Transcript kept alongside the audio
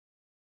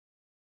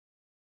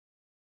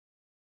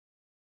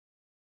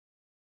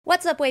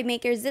What's up, wave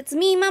makers? It's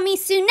me, Mommy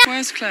Suna.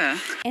 Where's Claire?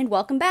 And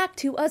welcome back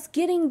to us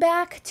getting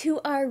back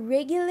to our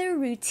regular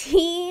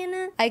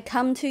routine. I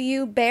come to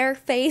you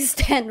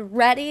barefaced and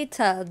ready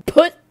to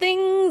put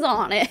things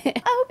on it.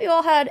 I hope you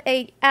all had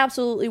a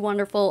absolutely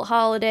wonderful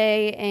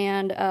holiday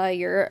and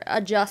you're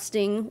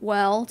adjusting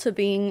well to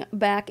being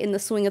back in the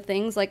swing of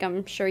things like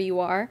I'm sure you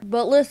are.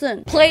 But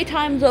listen,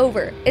 playtime's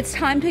over. It's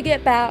time to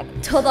get back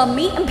to the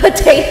meat and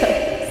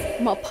potatoes.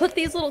 I'm gonna put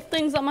these little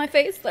things on my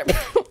face. They're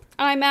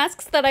eye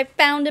masks that I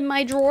found in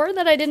my drawer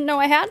that I didn't know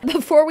I had.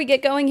 Before we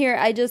get going here,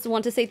 I just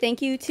want to say thank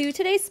you to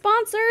today's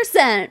sponsor,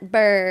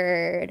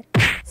 Scentbird.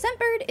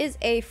 Scentbird is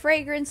a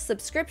fragrance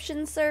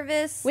subscription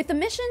service with a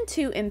mission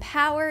to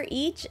empower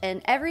each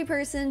and every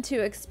person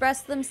to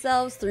express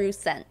themselves through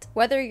scent.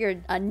 Whether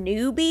you're a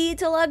newbie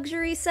to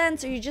luxury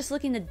scents or you're just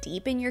looking to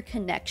deepen your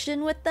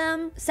connection with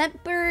them,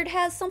 Scentbird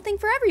has something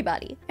for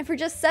everybody. And for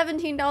just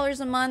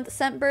 $17 a month,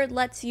 Scentbird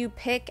lets you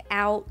pick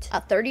out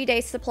a 30-day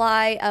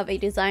supply of a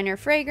designer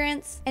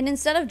fragrance. And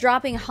instead of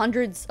dropping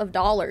hundreds of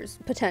dollars,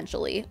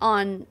 potentially,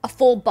 on a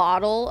full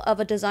bottle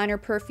of a designer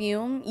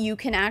perfume, you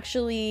can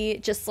actually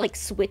just like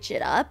switch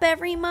it up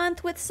every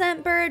month with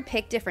Scentbird,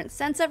 pick different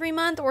scents every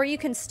month, or you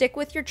can stick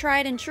with your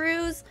tried and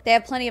trues. They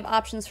have plenty of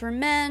options for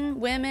men,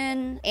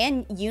 women,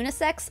 and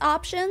unisex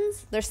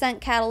options. Their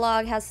scent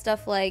catalog has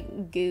stuff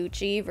like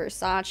Gucci,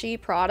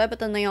 Versace, Prada, but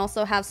then they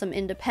also have some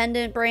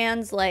independent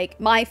brands like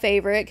my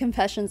favorite,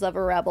 Confessions of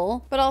a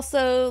Rebel, but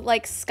also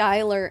like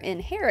Skylar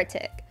and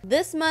Heretic.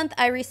 This month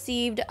I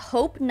received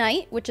Hope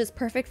Night, which is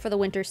perfect for the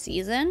winter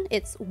season.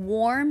 It's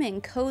warm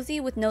and cozy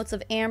with notes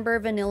of amber,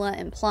 vanilla,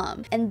 and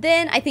plum. And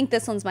then I think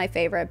this one's my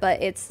favorite,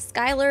 but it's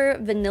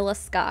Skylar Vanilla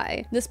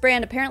Sky. This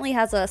brand apparently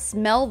has a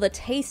smell the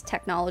taste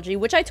technology,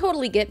 which I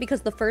totally get because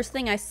the first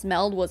thing I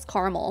smelled was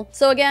caramel.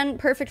 So again,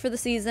 perfect for the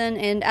season,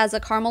 and as a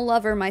caramel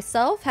lover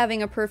myself,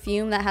 having a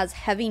perfume that has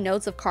heavy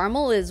notes of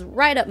caramel is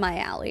right up my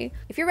alley.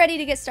 If you're ready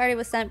to get started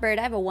with Scentbird,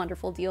 I have a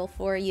wonderful deal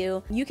for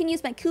you. You can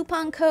use my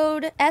coupon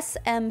code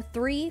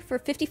SM3 for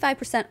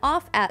 55%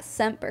 off at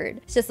Scentbird.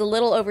 It's just a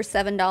little over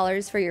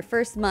 $7 for your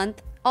first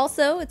month.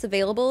 Also, it's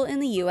available in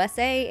the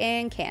USA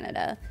and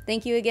Canada.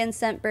 Thank you again,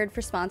 Scentbird,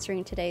 for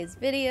sponsoring today's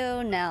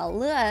video. Now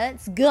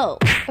let's go.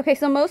 Okay,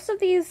 so most of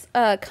these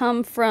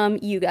come from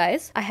you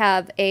guys. I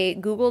have a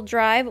Google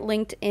Drive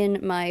linked in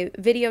my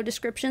video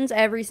descriptions,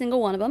 every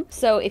single one of them.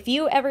 So if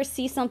you ever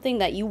see something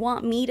that you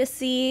want me to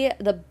see,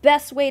 the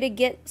best way to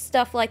get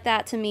stuff like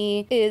that to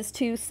me is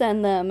to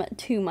send them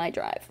to my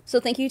drive. So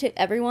thank you to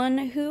everyone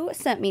who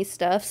sent me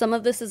stuff. Some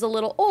of this is a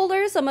little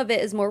older, some of it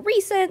is more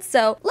recent,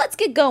 so let's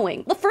get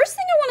going. The first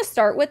thing I want to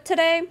start with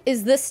today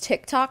is this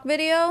TikTok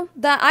video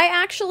that I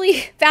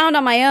actually found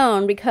on my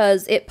own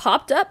because it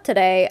popped up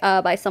today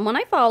by someone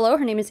I follow.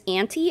 Her name is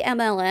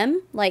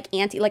anti-mlm, like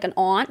an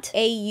aunt,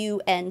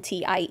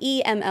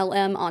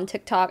 AUNTIE-MLM on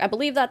TikTok. I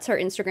believe that's her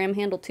Instagram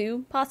handle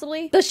too,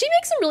 possibly. But she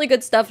makes some really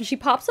good stuff and she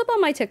pops up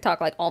on my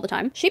TikTok like all the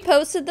time. She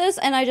posted this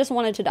and I just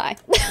wanted to die.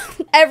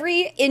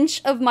 Every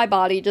inch of my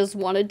body just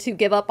wanted to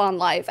give up on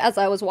life as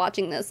I was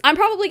watching this. I'm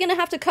probably gonna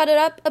have to cut it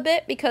up a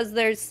bit because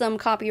there's some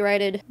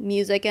copyrighted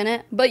music in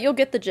it, but you'll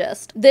get the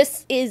gist.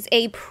 This is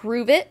a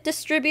Prove It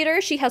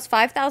distributor. She has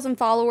 5,000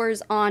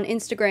 followers on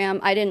Instagram.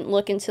 I didn't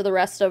look into the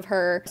rest of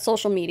her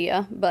social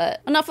media,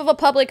 but enough of a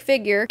public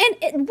figure.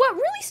 And what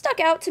really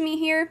stuck out to me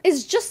here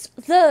is just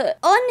the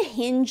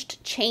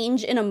unhinged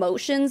change in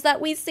emotions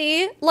that we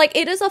see. Like,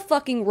 it is a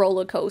fucking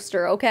roller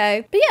coaster,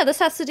 okay? But yeah, this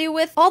has to do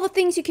with all the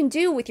things you can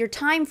do with your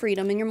time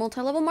freedom in your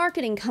multi-level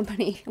marketing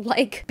company.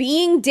 Like,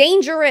 being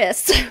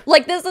dangerous.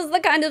 Like, this is the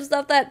kind of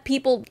stuff that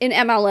people in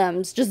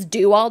MLMs just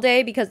do all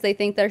day because they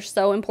think they're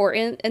so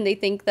important and they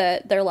think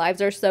that their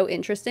lives are so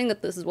interesting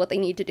that this is what they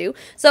need to do.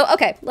 So,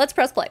 okay, let's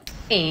press play.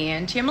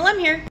 Anti-mlm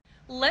here.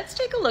 Let's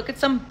take a look at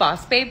some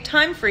boss babe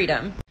time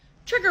freedom.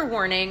 Trigger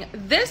warning,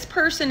 this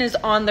person is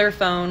on their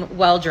phone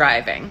while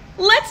driving.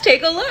 Let's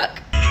take a look.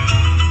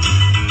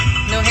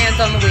 No hands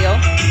on the wheel.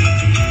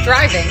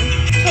 Driving,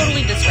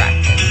 totally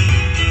distracted.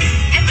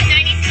 I put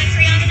 90s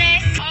country on today.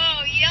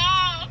 Oh,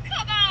 y'all,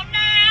 come on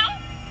now.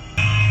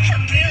 A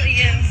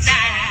million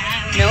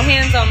times. No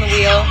hands on the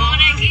wheel. I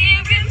wanna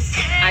hear him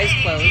say, Eyes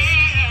closed.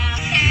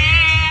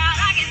 yeah,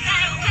 like it's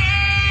that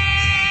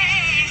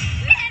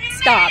way.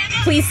 Stop.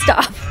 Please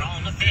stop. We're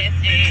on the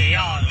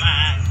 50-yard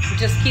line.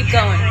 Just keep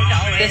going.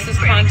 This is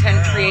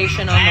content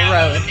creation on the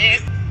road.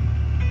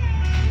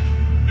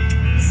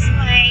 This is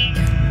my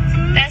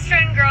best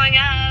friend growing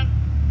up.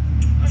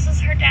 This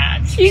is her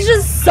dad. She's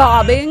just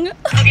sobbing.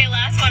 Okay,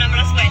 last one. I'm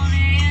gonna switch.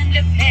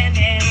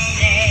 Independence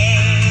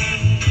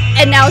Day.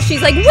 And now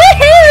she's like,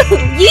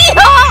 woohoo!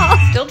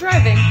 Yeehaw! Still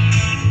driving.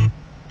 Oh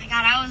my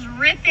God, I was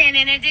ripping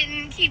and it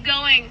didn't keep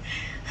going.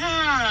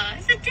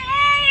 It's a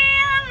day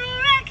of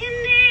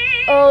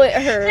reckoning. Oh, it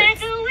hurts. Let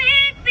the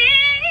wind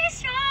be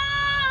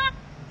strong.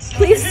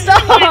 Please This is what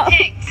I stop.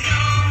 picked.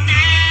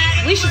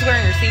 At least she's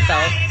wearing her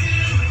seatbelt.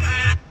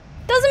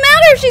 Doesn't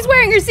matter if she's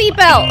wearing her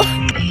seatbelt.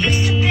 We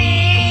used to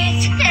be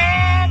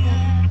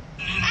together.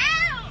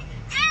 Oh,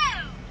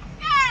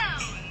 no.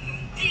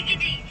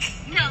 Diggity,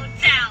 no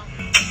doubt.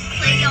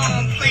 Play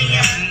on,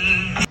 player.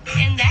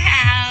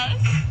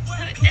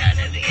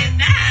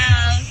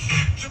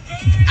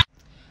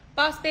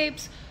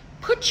 babes,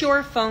 put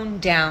your phone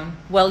down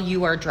while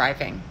you are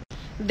driving.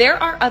 There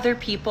are other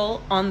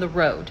people on the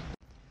road.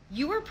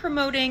 You are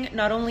promoting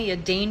not only a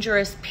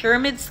dangerous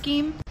pyramid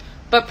scheme,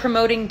 but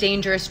promoting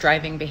dangerous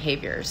driving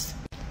behaviors.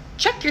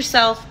 Check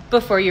yourself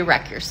before you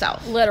wreck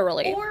yourself.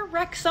 Literally. Or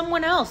wreck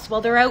someone else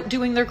while they're out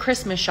doing their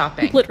Christmas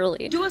shopping.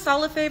 Literally. Do us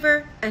all a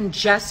favor and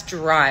just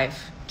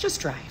drive.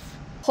 Just drive.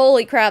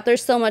 Holy crap,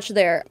 there's so much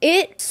there.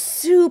 It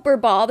super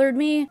bothered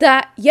me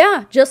that,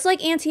 yeah, just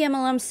like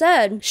anti-mlm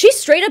said, she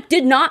straight up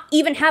did not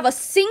even have a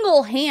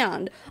single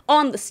hand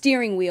on the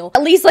steering wheel.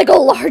 At least like a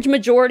large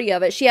majority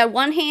of it. She had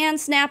one hand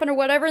snapping or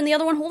whatever and the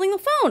other one holding the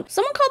phone.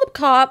 Someone called the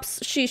cops.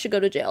 She should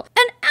go to jail.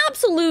 An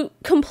absolute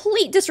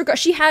complete disregard.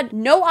 She had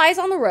no eyes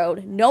on the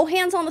road, no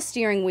hands on the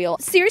steering wheel.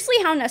 Seriously,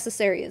 how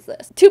necessary is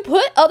this? To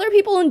put other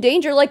people in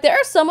danger, like there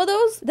are some of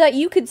those that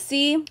you could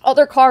see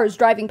other cars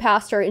driving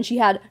past her and she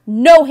had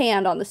no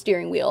hand on the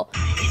steering wheel.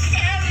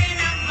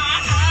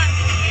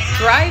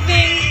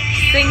 Driving,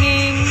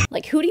 singing.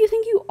 Like, who do you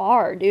think you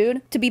are,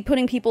 dude, to be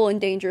putting people in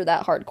danger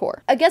that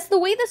hardcore? I guess the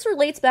way this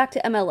relates back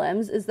to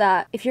MLMs is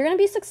that if you're gonna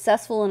be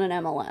successful in an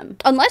MLM,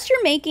 unless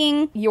you're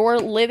making your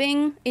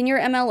living in your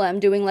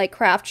MLM doing like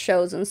craft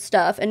shows and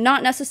stuff and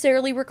not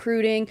necessarily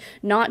recruiting,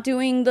 not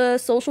doing the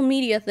social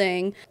media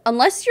thing,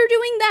 unless you're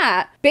doing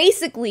that,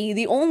 basically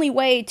the only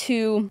way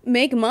to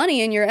make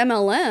money in your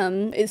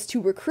MLM is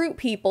to recruit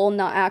people,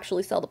 not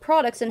actually sell the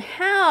products. And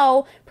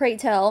how, pray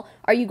tell,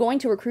 are you going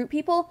to recruit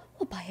people?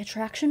 Well, by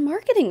attraction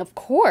marketing, of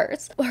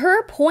course.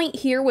 Her point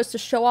here was to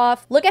show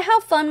off, look at how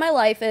fun my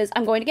life is.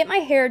 I'm going to get my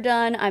hair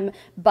done. I'm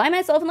by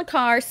myself in the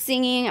car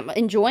singing. I'm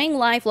enjoying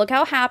life. Look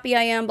how happy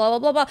I am, blah, blah,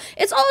 blah, blah.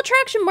 It's all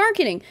attraction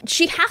marketing.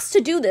 She has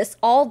to do this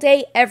all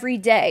day, every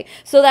day,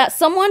 so that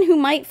someone who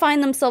might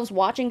find themselves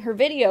watching her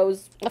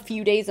videos a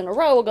few days in a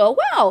row will go,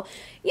 wow,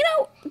 you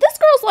know, this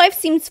girl's life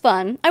seems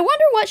fun. I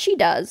wonder what she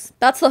does.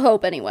 That's the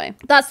hope anyway.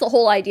 That's the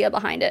whole idea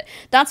behind it.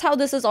 That's how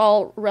this is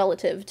all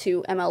relative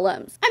to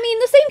MLMs. I mean,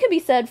 the same can be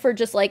said for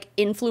just like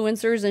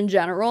influencers in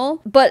general,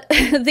 but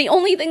the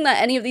only thing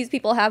that any of these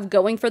people have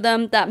going for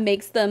them that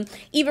makes them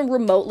even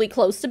remotely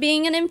close to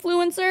being an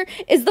influencer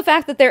is the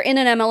fact that they're in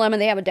an MLM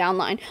and they have a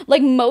downline.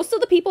 Like most of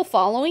the people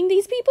following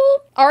these people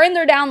are in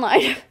their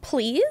downline.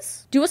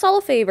 Please do us all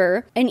a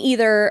favor and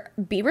either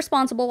be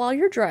responsible while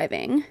you're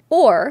driving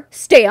or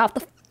stay off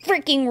the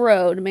freaking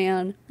road,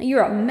 man.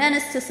 You're a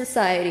menace to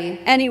society.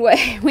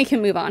 Anyway, we can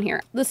move on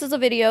here. This is a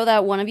video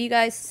that one of you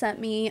guys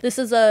sent me. This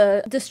is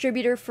a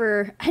distributor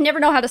for, I never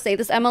know how to say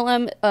this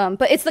MLM,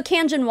 but it's the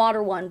Kangen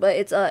water one, but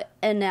it's a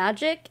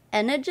Enagic?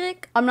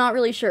 I'm not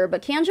really sure,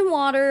 but Kangen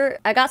water,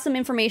 I got some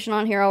information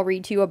on here. I'll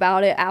read to you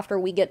about it after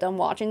we get done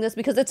watching this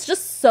because it's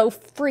just so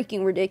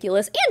freaking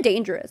ridiculous and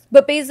dangerous.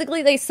 But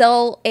basically they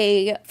sell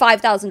a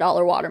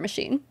 $5,000 water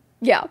machine.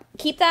 Yeah,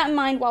 keep that in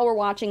mind while we're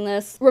watching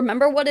this.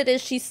 Remember what it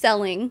is she's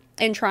selling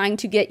and trying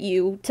to get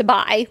you to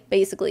buy,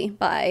 basically,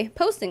 by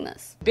posting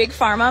this. Big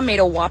Pharma made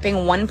a whopping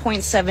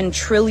 $1.7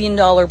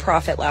 trillion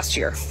profit last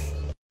year.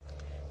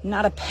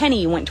 Not a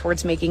penny went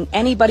towards making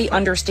anybody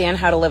understand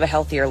how to live a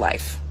healthier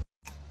life.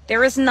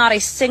 There is not a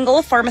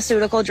single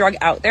pharmaceutical drug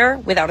out there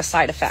without a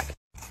side effect,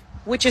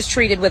 which is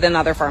treated with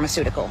another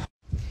pharmaceutical.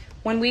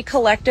 When we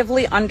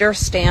collectively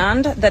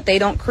understand that they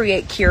don't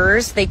create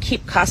cures, they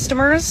keep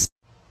customers,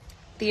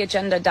 the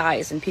agenda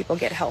dies and people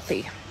get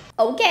healthy.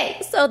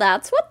 Okay, so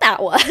that's what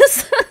that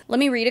was. Let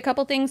me read a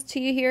couple things to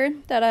you here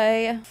that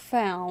I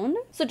found.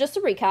 So just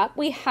to recap,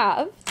 we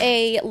have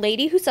a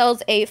lady who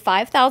sells a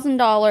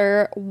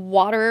 $5,000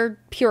 water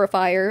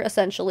purifier,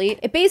 essentially.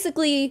 It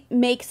basically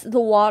makes the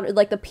water,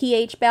 like the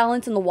pH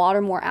balance in the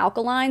water, more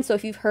alkaline. So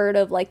if you've heard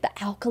of like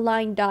the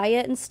alkaline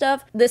diet and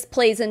stuff, this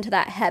plays into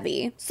that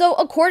heavy. So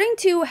according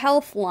to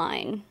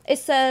Healthline, it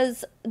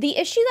says, the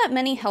issue that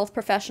many health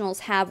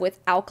professionals have with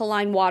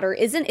alkaline water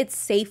isn't its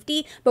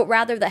safety, but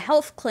rather the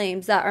health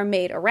claims that are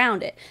made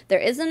around it. There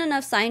isn't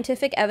enough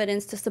scientific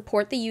evidence to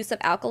support the use of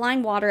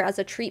alkaline water as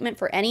a treatment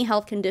for any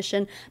health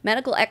condition.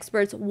 Medical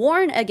experts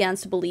warn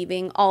against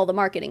believing all the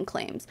marketing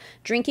claims.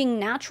 Drinking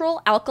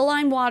natural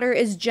alkaline water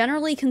is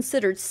generally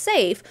considered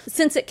safe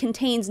since it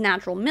contains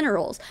natural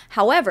minerals.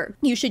 However,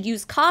 you should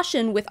use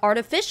caution with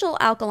artificial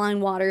alkaline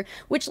water,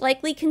 which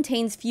likely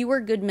contains fewer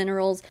good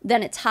minerals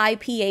than its high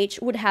pH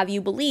would have you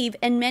believe,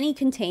 and many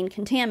contain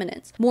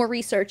contaminants. More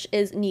research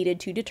is needed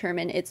to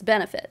determine its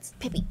benefits.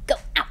 Pippi, go,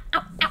 ow,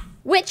 ow, ow.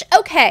 Which,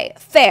 okay,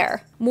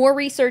 fair. More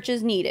research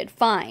is needed,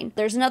 fine.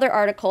 There's another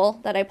article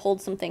that I pulled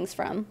some things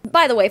from.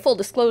 By the way, full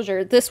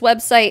disclosure, this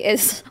website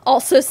is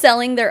also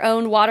selling their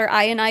own water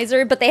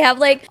ionizer, but they have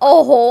like a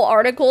whole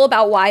article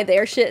about why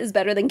their shit is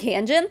better than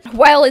Kangen.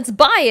 While it's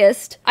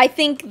biased, I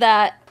think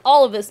that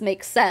all of this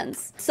makes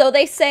sense. So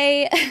they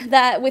say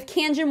that with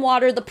Kangen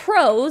water, the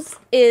pros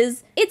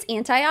is it's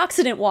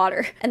antioxidant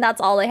water, and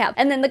that's all they have.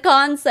 And then the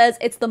con says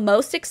it's the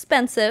most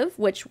expensive,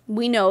 which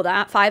we know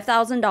that,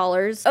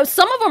 $5,000. Oh,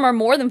 some of them are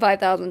more than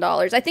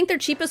 $5,000. I think their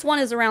cheapest one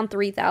is around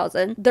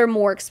 $3,000. Their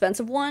more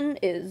expensive one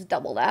is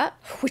double that,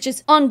 which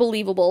is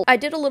unbelievable. I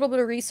did a little bit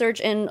of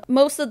research, and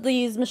most of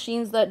these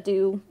machines that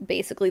do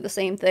basically the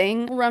same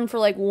thing run for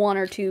like $1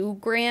 or $2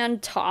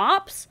 grand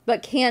tops,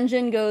 but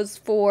Kangen goes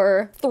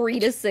for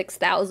 $3,000 to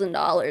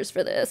 $6,000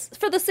 for this,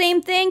 for the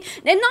same thing,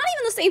 and not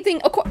even the same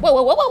thing.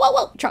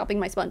 Whoa, chopping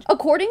my sponge.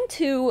 According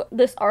to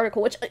this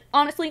article, which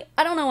honestly,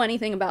 I don't know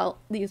anything about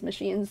these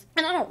machines,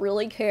 and I don't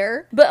really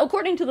care, but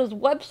according to this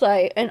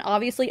website, and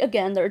obviously,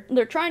 again,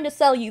 they're trying to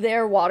sell you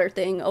their water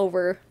thing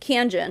over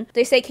Kangen.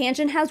 They say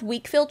Kangen has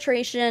weak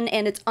filtration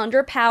and it's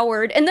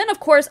underpowered, and then of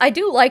course, I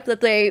do like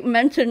that they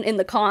mention in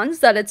the cons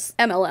that it's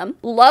MLM.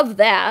 Love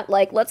that.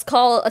 Like, let's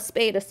call a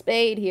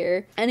spade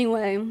here.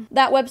 Anyway,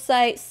 that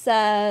website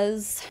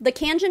says the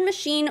Kangen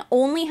machine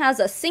only has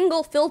a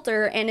single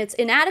filter and it's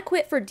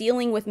inadequate for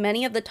dealing with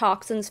many of the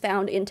toxins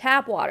found in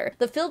tap water.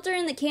 The filter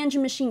in the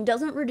Kangen machine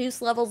doesn't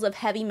reduce levels of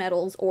heavy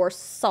metals or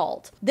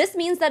salt. This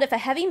means that if a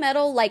heavy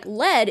metal like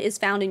lead is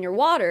found in your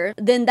water,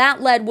 then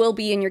that lead will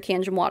be in your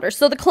Kangen water.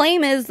 So the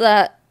claim is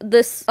that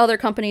this other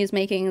company is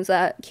making is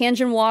that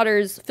Kangen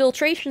water's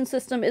filtration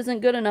system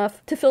isn't good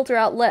enough to filter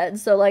out lead.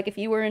 So like if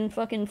you were in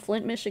fucking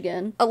Flint,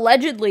 Michigan,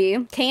 allegedly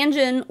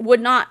Kangen would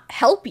not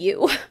help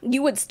you.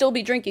 You would still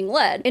be drinking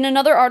lead. In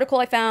another article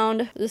I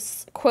found,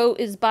 this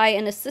quote is by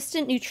an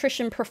assistant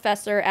nutrition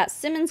professor at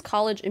Simmons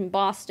College in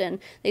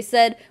Boston. They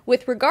said,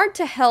 with regard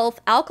to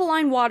health,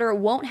 alkaline water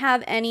won't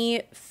have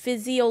any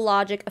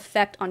physiologic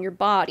effect on your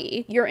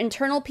body. Your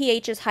internal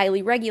pH is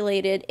highly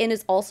regulated and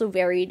is also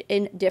varied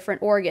in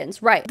different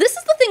organs. Right. This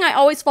is the thing I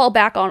always fall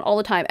back on all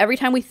the time. Every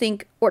time we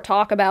think or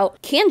talk about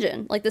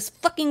Kangen, like this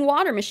fucking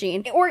water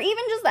machine, or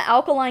even just the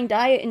alkaline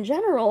diet in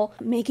general,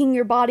 making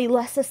your body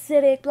less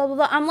acidic, blah, blah,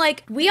 blah. I'm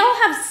like, we all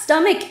have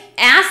stomach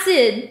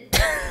acid.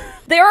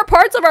 There are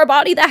parts of our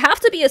body that have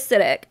to be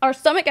acidic. Our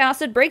stomach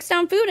acid breaks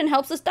down food and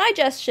helps us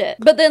digest shit.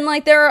 But then,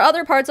 like, there are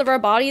other parts of our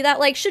body that,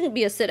 like, shouldn't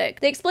be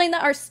acidic. They explain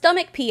that our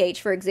stomach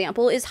pH, for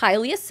example, is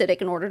highly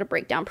acidic in order to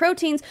break down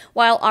proteins,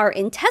 while our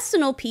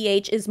intestinal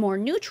pH is more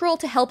neutral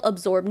to help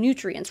absorb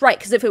nutrients. Right,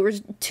 because if it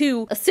was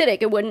too acidic,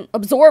 it wouldn't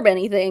absorb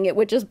anything. It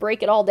would just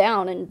break it all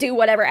down and do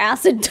whatever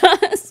acid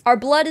does. Our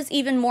blood is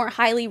even more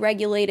highly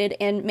regulated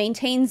and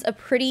maintains a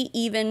pretty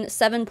even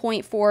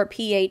 7.4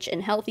 pH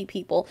in healthy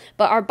people,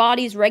 but our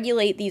bodies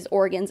regulate these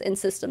organs and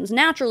systems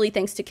naturally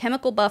thanks to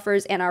chemical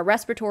buffers and our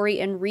respiratory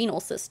and renal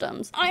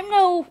systems. I'm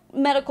no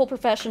medical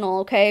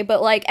professional, okay,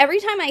 but like every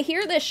time I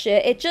hear this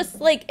shit, it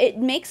just like, it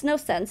makes no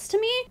sense to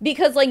me,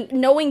 because like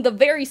knowing the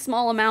very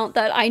small amount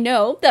that I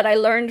know that I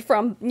learned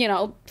from, you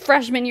know,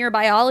 freshman year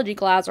biology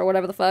class or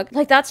whatever the fuck,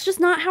 like that's just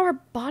not how our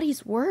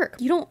bodies work.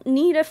 You don't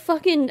need a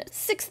fucking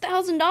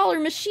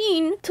 $6,000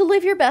 machine to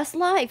live your best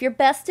life, your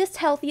bestest,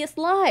 healthiest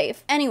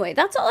life. Anyway,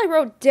 that's all I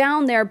wrote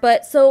down there,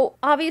 but so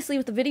obviously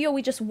with the video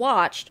we just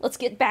watched, let's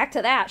get back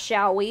to that,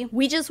 shall we?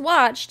 We just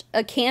watched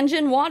a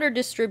Kangen water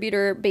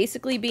distributor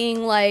basically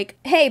being like,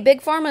 hey,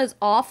 Big Pharma is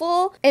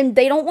awful, and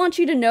they don't want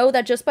you to know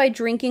that just by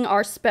drinking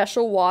our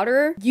special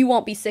water, you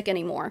won't be sick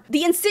anymore.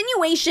 The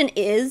insinuation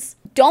is,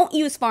 don't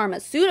use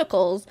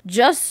pharmaceuticals,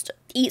 just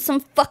eat some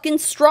fucking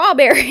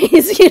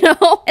strawberries, you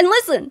know? And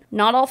listen,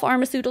 not all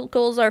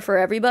pharmaceuticals are for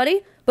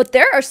everybody, but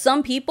there are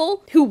some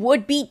people who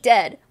would be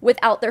dead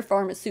without their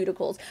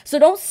pharmaceuticals. So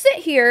don't sit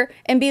here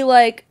and be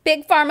like,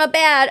 Big Pharma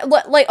bad.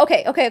 Like,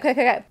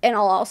 okay. And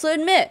I'll also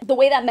admit, the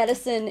way that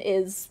medicine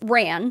is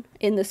ran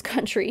in this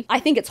country, I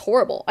think it's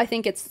horrible. I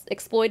think it's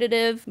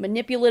exploitative,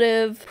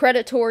 manipulative,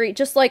 predatory,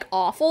 just like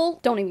awful.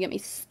 Don't even get me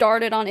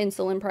started on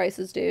insulin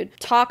prices, dude.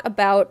 Talk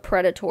about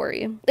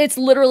predatory. It's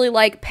literally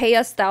like, pay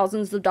us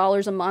thousands of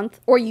dollars a month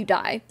or you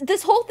die.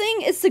 This whole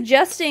thing is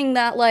suggesting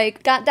that,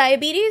 like, got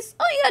diabetes?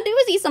 All you gotta do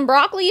is eat some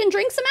broccoli and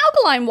drink some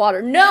alkaline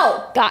water.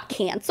 No. Got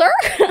cancer?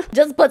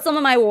 Just put some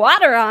of my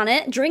water on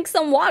it, drink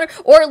some water.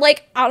 Or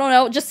like, I don't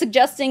know, just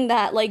suggesting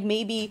that like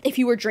maybe if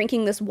you were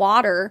drinking this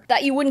water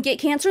that you wouldn't get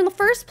cancer in the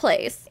first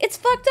place. It's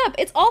fucked up.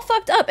 It's all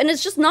fucked up, and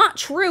it's just not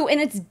true,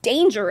 and it's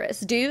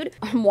dangerous, dude.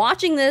 I'm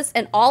watching this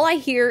and all I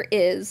hear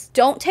is,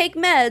 don't take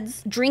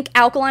meds, drink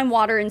alkaline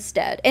water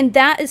instead. And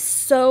that is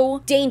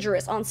so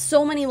dangerous on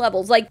so many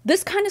levels. Like,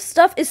 this kind of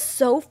stuff is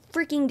so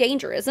freaking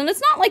dangerous, and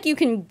it's not like you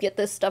can get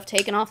this stuff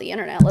taken off the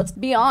internet. Let's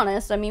be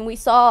honest. I mean, we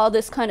saw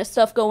this kind of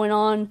stuff going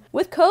on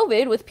with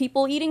COVID, with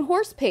people eating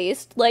horse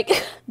paste.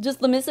 Like, just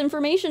the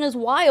misinformation is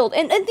wild.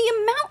 And the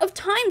amount of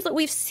times that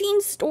we've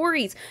seen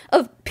stories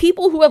of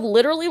people who have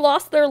literally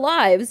lost their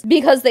lives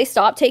because they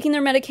stopped taking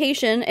their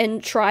medication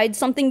and tried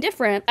something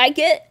different. I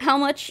get how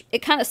much it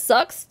kind of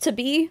sucks to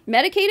be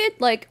medicated.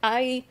 Like,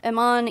 I am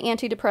on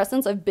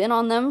antidepressants. I've been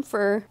on them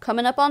for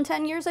coming up on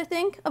 10 years, I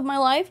think, of my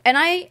life. And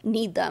I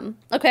need them,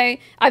 okay?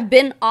 I've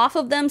been off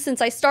of them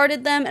since I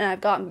started them, and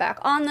I've gotten back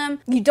on them.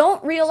 You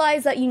don't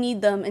realize that you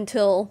need them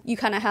until you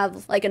kind of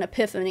have like an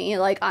epiphany,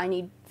 like, I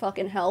need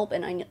fucking help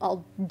and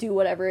I'll do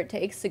whatever it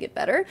takes to get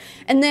better.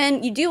 And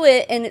then you do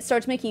it and it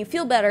starts making you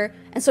feel better.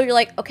 And so you're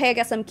like, okay, I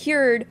guess I'm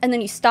cured. And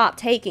then you stop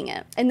taking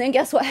it. And then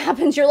guess what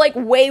happens? You're like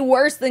way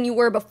worse than you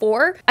were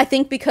before. I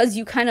think because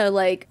you kind of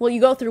like, well, you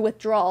go through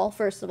withdrawal,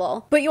 first of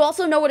all, but you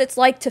also know what it's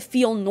like to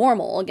feel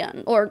normal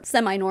again, or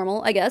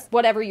semi-normal, I guess,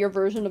 whatever your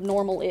version of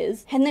normal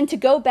is. And then to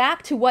go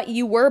back to what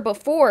you were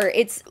before,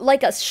 it's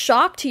like a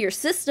shock to your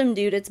system,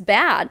 dude. It's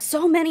bad.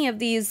 So many of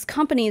these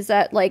companies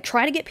that like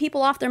try to get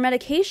people off their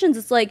medications,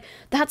 it's like,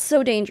 that's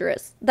so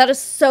dangerous. That is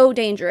so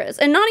dangerous.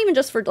 And not even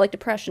just for like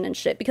depression and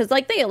shit, because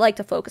like they like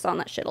to focus on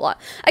that shit a lot.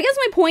 I guess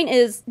my point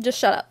is just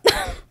shut up.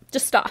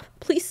 Just stop.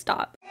 Please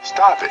stop.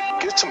 Stop it.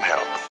 Get some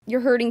help. You're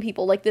hurting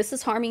people. Like, this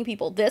is harming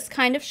people. This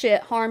kind of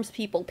shit harms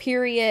people,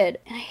 period.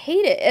 And I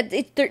hate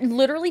it. They're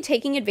literally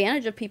taking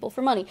advantage of people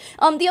for money.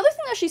 The other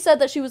thing that she said,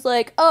 that she was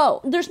like,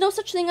 oh, there's no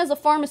such thing as a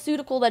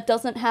pharmaceutical that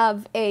doesn't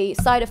have a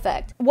side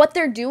effect. What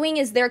they're doing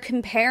is they're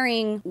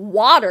comparing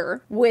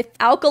water with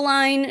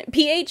alkaline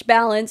pH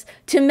balance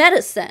to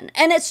medicine.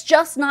 And it's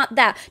just not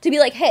that. To be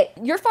like, hey,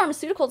 your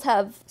pharmaceuticals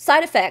have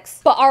side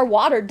effects, but our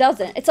water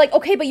doesn't. It's like,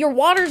 okay, but your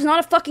water's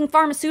not a fucking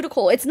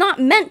pharmaceutical. It's not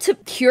meant to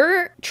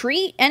cure,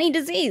 treat any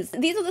disease.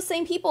 These are the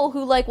same people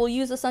who like will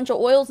use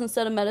essential oils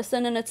instead of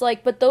medicine, and it's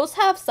like, but those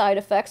have side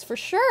effects for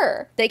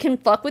sure. They can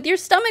fuck with your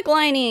stomach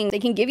lining. They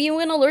can give you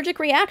an allergic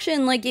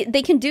reaction. Like,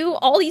 they can do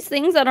all these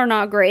things that are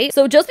not great.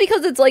 So just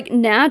because it's like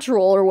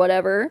natural or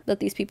whatever that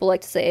these people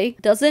like to say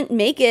doesn't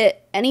make it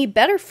any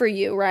better for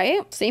you,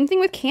 right? Same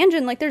thing with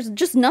Kangen. Like, there's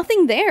just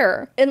nothing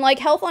there. And like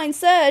Healthline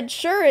said,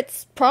 sure,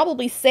 it's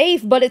probably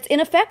safe, but it's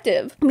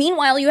ineffective.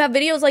 Meanwhile, you have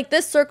videos like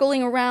this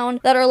circling around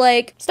that are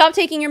like, stop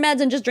taking your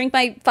meds and just drink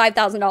my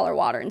 $5,000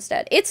 water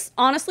instead. It's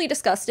honestly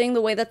disgusting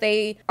the way that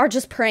they are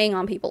just preying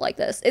on people like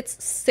this.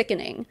 It's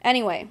sickening.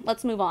 Anyway,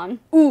 let's move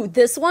on. Ooh,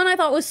 this one I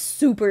thought was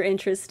super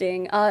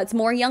interesting. It's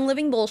more Young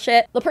Living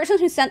bullshit. The person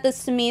who sent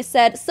this to me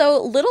said,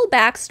 so little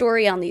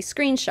backstory on these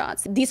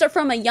screenshots. These are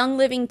from a Young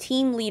Living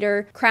team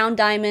leader, Crown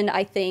Diamond,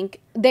 I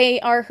think. They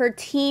are her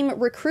team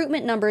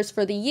recruitment numbers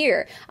for the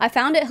year. I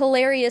found it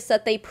hilarious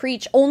that they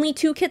preach only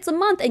 2 kits a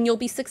month and you'll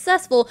be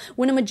successful,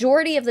 when a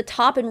majority of the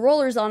top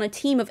enrollers on a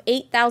team of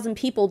 8,000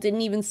 people didn't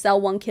even sell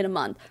 1 kit a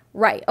month.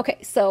 Right. Okay.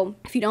 So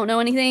if you don't know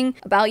anything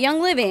about Young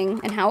Living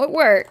and how it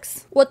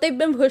works, what they've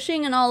been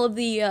pushing in all of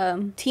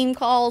the team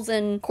calls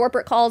and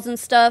corporate calls and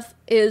stuff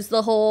is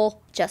the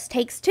whole just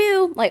takes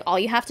 2. Like, all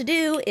you have to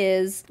do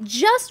is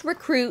just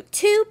recruit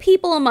 2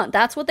 people a month.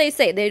 That's what they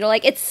say. They're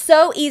like, it's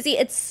so easy.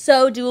 It's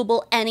so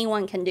doable.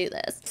 Anyone can do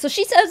this. So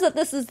she says that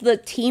this is the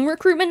team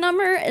recruitment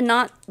number and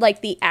not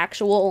like the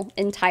actual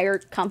entire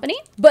company.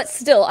 But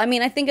still, I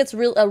mean, I think it's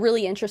a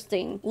really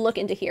interesting look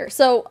into here.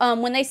 So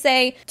when they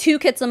say 2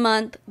 kits a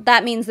month,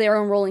 that means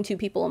they're enrolling 2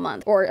 people a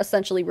month, or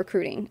essentially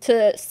recruiting.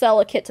 To sell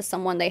a kit to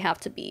someone, they have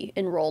to be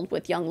enrolled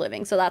with Young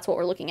Living. So that's what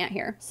we're looking at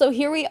here. So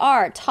here we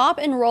are, top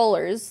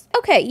enrollers.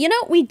 Okay, you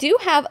know, we do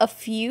have a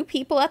few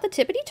people at the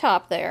tippity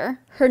top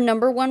there. Her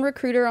 #1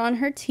 recruiter on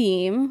her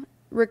team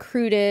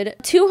recruited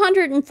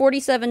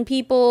 247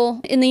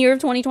 people in the year of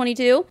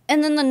 2022.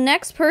 And then the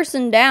next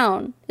person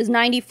down is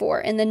 94,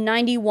 and then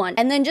 91,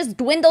 and then just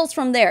dwindles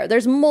from there.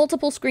 There's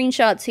multiple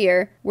screenshots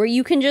here where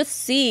you can just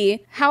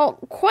see how,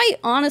 quite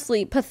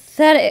honestly,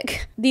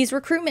 pathetic these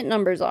recruitment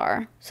numbers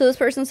are. So this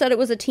person said it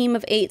was a team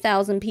of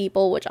 8,000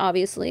 people, which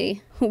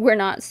obviously we're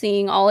not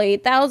seeing all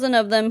 8,000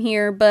 of them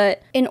here,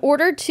 but in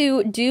order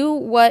to do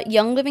what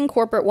Young Living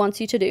Corporate wants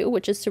you to do,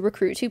 which is to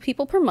recruit 2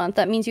 people per month,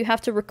 that means you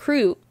have to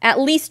recruit at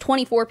least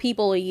 24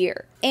 people a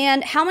year.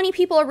 And how many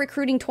people are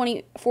recruiting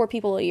 24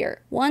 people a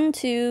year? 1,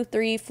 2,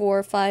 3,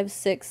 4, 5,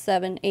 6,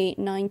 7, 8,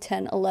 9,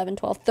 10, 11,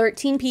 12,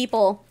 13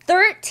 people.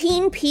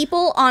 13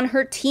 people on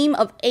her team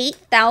of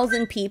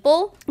 8,000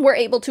 people were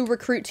able to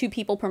recruit 2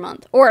 people per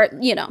month. Or,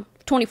 you know,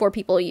 24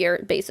 people a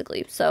year,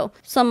 basically. So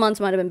some months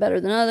might have been better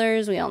than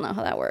others. We all know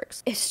how that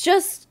works. It's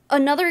just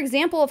another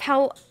example of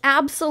how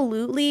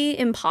absolutely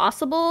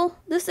impossible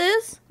this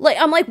is. Like,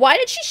 I'm like, why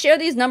did she share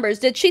these numbers?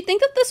 Did she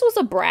think that this was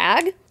a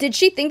brag? Did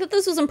she think that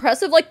this was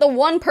impressive? Like, the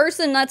one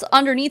person that's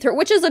underneath her,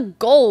 which is a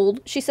gold,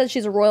 she says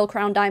she's a Royal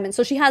Crown Diamond,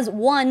 so she has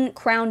 1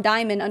 Crown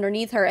Diamond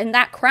underneath her, and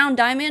that Crown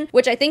Diamond,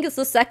 which I think is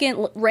the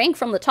second rank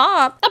from the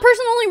top, that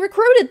person only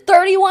recruited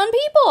 31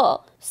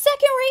 people.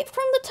 Second rate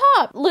from the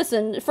top.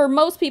 Listen, for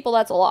most people,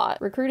 that's a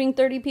lot. Recruiting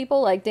 30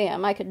 people, like,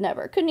 damn, I could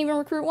never. Couldn't even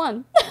recruit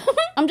 1.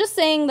 I'm just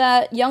saying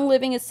that Young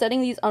Living is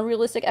setting these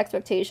unrealistic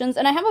expectations,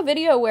 and I have a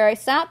video where I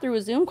sat through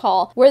a Zoom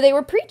call where they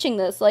were preaching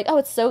this, like, oh,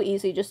 it's so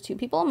easy, just 2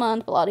 people a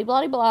month, blah, blah,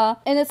 blah, blah.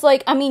 And it's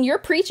like, I mean, you're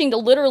preaching to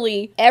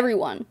literally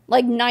everyone,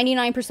 like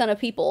 99% of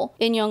people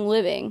in Young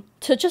Living.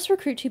 to just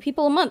recruit 2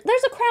 people a month.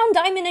 There's a Crown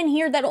Diamond in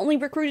here that only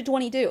recruited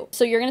 22.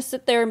 So you're gonna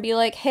sit there and be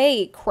like,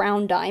 hey,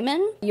 Crown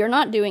Diamond, you're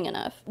not doing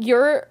enough.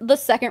 You're the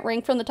second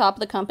rank from the top of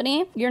the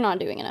company. You're not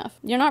doing enough.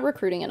 You're not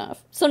recruiting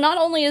enough. So not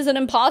only is it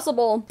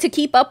impossible to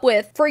keep up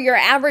with for your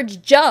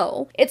average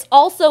Joe, it's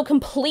also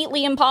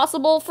completely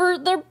impossible for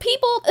the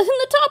people in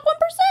the top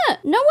 1%.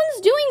 No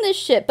one's doing this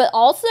shit. But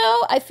also,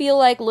 I feel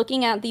like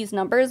looking at these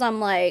numbers, I'm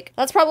like,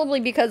 that's probably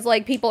because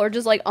like people are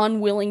just like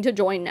unwilling to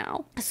join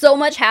now. So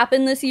much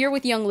happened this year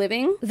with Young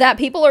Living that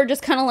people are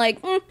just kind of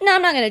like, no,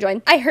 I'm not gonna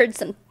join. I heard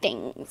some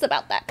things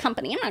about that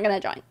company. I'm not gonna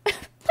join.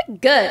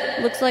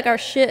 Good. Looks like our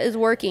shit is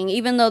working,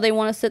 even though they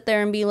want to sit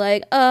there and be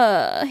like,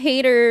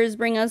 haters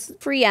bring us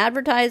free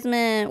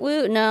advertisement.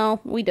 Woo. No,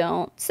 we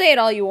don't. Say it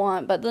all you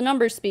want, but the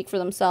numbers speak for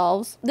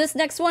themselves. This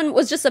next one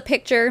was just a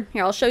picture.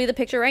 Here, I'll show you the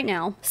picture right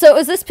now. So it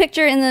was this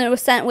picture and then it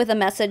was sent with a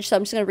message. So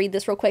I'm just going to read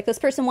this real quick. This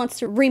person wants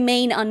to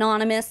remain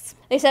anonymous.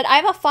 They said, I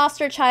have a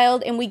foster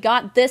child and we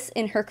got this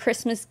in her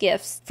Christmas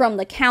gifts from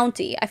the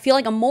county. I feel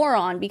like a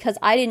moron because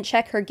I didn't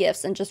check her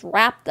gifts and just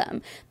wrapped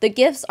them. The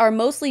gifts are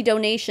mostly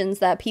donations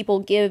that people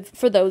give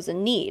for those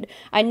in need.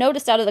 I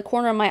noticed out of the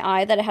corner of my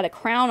eye that it had a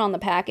crown on the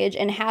package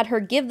and had her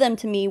give them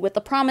to me with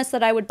the promise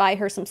that I would buy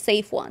her some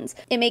safe ones.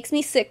 It makes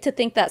me sick to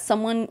think that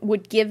someone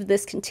would give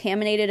this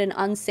contaminated and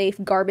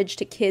unsafe garbage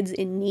to kids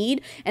in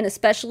need, and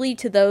especially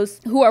to those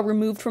who are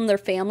removed from their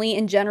family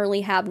and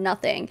generally have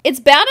nothing. It's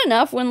bad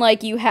enough when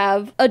like you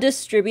have a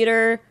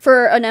distributor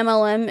for an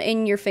MLM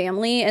in your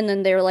family and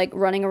then they're like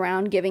running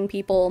around giving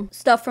people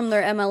stuff from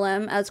their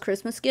MLM as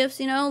Christmas gifts,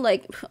 you know?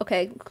 Like,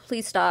 okay,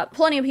 please stop.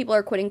 Plenty of people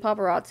are quitting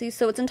paparazzi,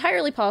 so it's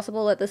entirely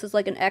possible that this is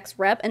like an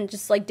ex-rep and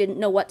just like didn't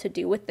know what to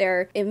do with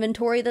their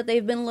inventory that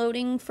they've been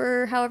loading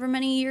for however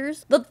many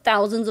years. The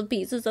thousands of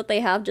pieces that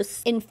they have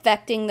just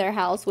infecting their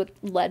house with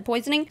lead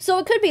poisoning. So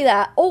it could be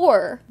that,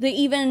 or the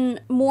even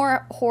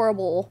more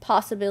horrible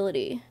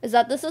possibility is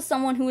that this is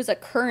someone who is a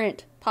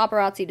current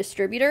paparazzi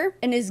distributor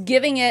and is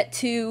giving it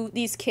to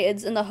these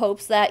kids in the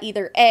hopes that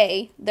either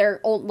A, they're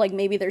old, like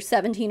maybe they're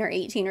 17 or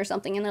 18 or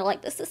something, and they're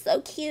like, this is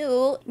so cute.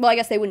 Well, I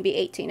guess they wouldn't be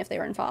 18 if they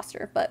were in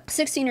foster, but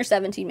 16 or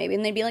 17 maybe,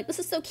 and they'd be like, this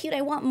is so cute,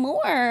 I want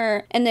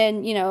more. And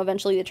then, you know,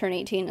 eventually they turn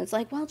 18 and it's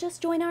like, well,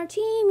 just join our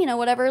team, you know,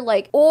 whatever.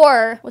 Like,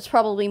 or what's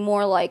probably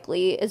more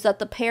likely is that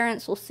the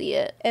parents will see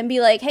it and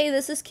be like, hey,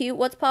 this is cute,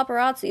 what's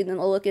paparazzi? And then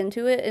they'll look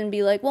into it and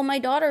be like, well, my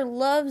daughter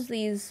loves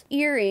these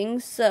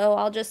earrings, so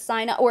I'll just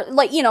sign up. Or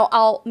like, you know,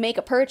 I'll make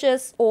a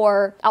purchase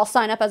or I'll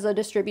sign up as a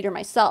distributor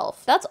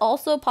myself. That's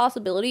also a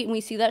possibility, and we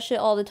see that shit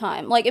all the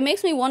time. Like, it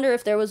makes me wonder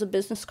if there was a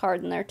business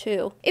card in there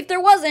too. If there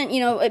wasn't, you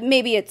know,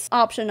 maybe it's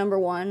option number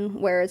 1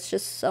 where it's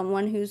just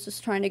someone who's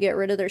just trying to get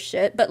rid of their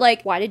shit. But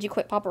like, why did you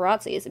quit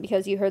paparazzi? Is it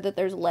because you heard that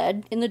there's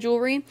lead in the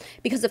jewelry?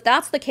 Because if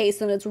that's the case,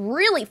 then it's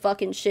really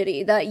fucking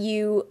shitty that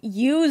you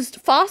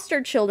used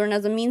foster children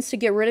as a means to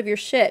get rid of your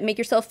shit, make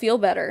yourself feel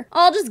better.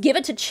 I'll just give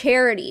it to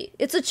charity.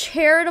 It's a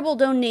charitable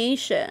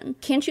donation.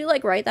 Can't you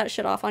like write that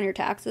shit off on your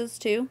taxes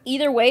too?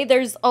 Either way,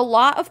 there's a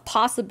lot of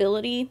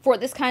possibility for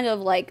this kind of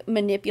like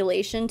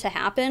manipulation to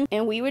happen,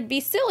 and we would be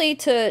silly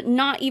to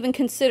not even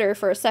consider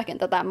for a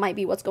second that that might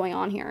be what's going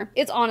on here.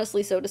 It's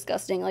honestly so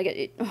disgusting.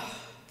 Like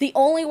the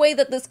only way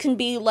that this can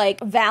be like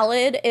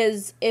valid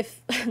is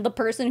if the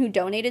person who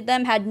donated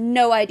them had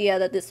no idea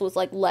that this was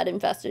like lead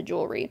infested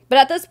jewelry. But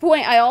at this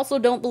point, I also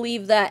don't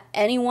believe that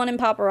anyone in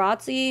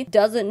paparazzi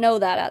doesn't know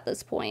that at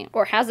this point,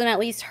 or hasn't at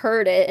least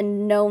heard it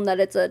and known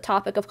that it's a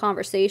topic of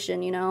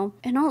conversation, you know?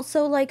 And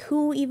also, like,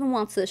 who even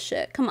wants this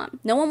shit? Come on.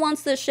 No one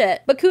wants this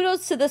shit. But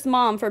kudos to this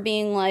mom for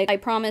being like, I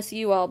promise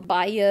you I'll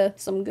buy you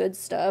some good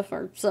stuff,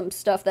 or some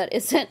stuff that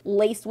isn't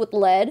laced with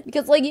lead.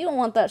 Because like, you don't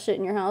want that shit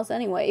in your house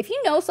anyway. If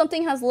you know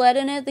something has lead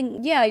in it,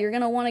 then yeah, you're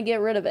gonna want to get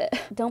rid of it.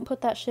 Don't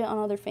put that shit on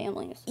other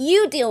families.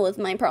 You deal with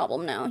my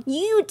problem now.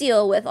 You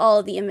deal with all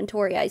of the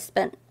inventory I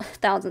spent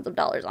thousands of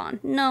dollars on.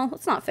 No,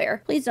 that's not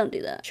fair. Please don't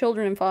do that.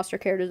 Children in foster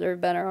care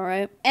deserve better,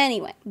 alright?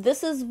 Anyway,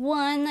 this is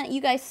one that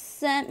you guys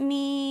sent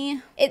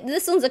me.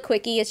 This one's a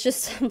quickie. It's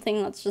just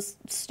something that's just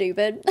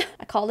stupid.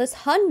 I call this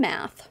HUD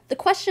math. The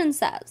question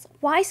says,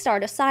 why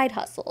start a side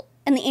hustle?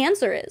 And the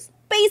answer is,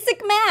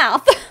 basic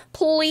math.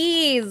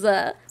 Please.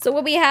 So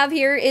what we have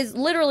here is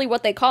literally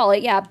what they call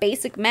it. Yeah,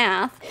 basic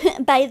math.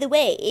 By the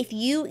way, if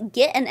you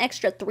get an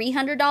extra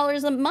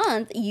 $300 a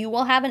month, you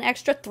will have an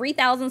extra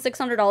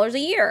 $3,600 a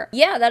year.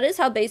 Yeah, that is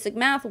how basic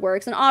math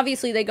works. And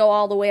obviously they go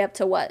all the way up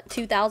to what?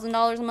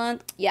 $2,000 a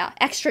month? Yeah,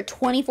 extra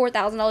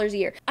 $24,000 a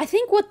year. I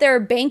think what they're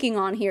banking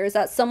on here is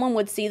that someone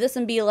would see this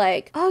and be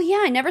like, oh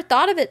yeah, I never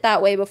thought of it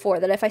that way before,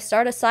 that if I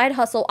start a side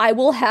hustle, I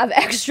will have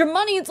extra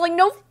money. It's like,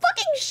 no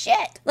fucking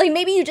shit. Like,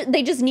 maybe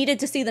they just needed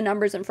to see the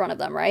numbers in front of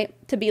them, right?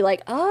 To be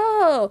like,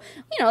 oh,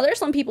 you know, there's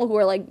some people who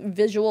are like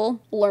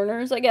visual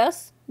learners, I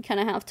guess. You kind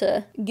of have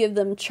to give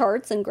them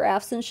charts and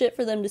graphs and shit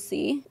for them to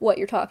see what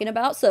you're talking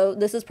about. So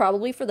this is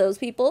probably for those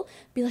people.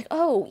 Be like,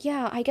 oh,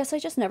 yeah, I guess I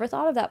just never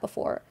thought of that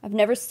before. I've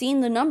never seen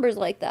the numbers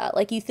like that.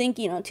 Like, you think,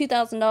 you know,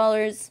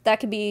 $2,000, that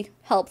could be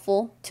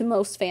helpful to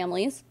most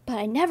families. But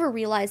I never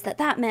realized that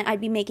that meant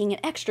I'd be making an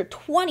extra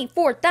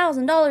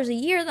 $24,000 a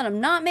year that I'm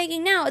not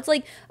making now. It's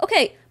like,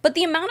 okay, but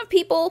the amount of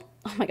people,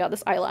 oh my God,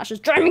 this eyelash is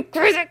driving me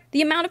crazy.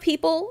 The amount of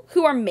people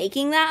who are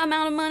making that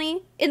amount of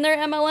money in their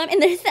MLM, in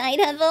their side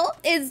hustle,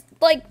 is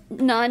like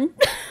none.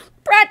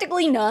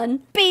 Practically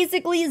none.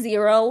 Basically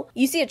zero.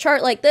 You see a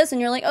chart like this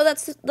and you're like, oh,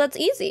 that's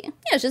easy. Yeah,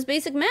 it's just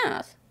basic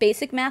math.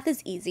 Basic math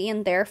is easy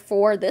and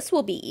therefore this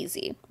will be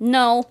easy.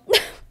 No.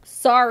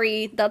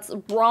 Sorry, that's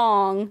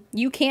wrong.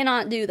 You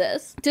cannot do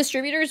this.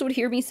 Distributors would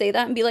hear me say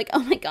that and be like,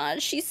 oh my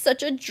God, she's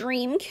such a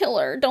dream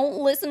killer. Don't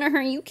listen to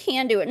her. You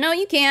can do it. No,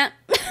 you can't.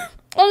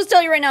 I'll just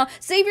tell you right now,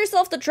 save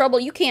yourself the trouble.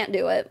 You can't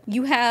do it.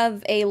 You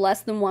have a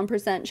less than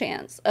 1%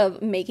 chance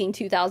of making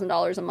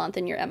 $2,000 a month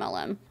in your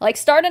MLM. Like,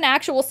 start an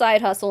actual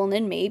side hustle and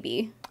then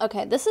maybe.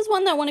 Okay, this is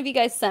one that one of you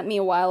guys sent me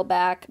a while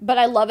back, but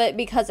I love it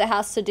because it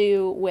has to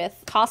do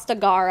with Costa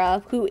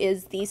Gara, who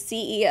is the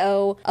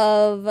CEO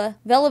of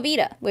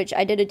Velveeta, which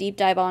I did a deep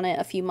dive on it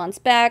a few months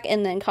back,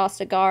 and then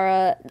Costa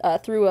Gara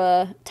threw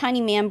a tiny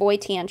man boy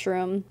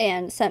tantrum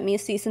and sent me a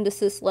cease and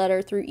desist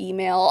letter through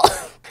email.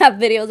 Have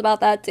videos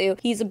about that too.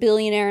 He's a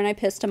billionaire and I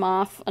pissed him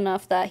off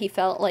enough that he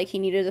felt like he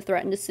needed to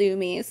threaten to sue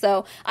me.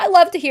 So I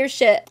love to hear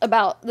shit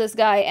about this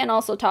guy and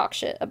also talk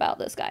shit about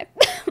this guy.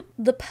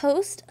 The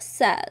post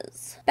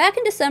says, back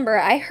in December,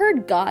 I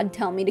heard God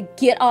tell me to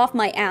get off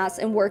my ass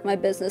and work my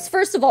business.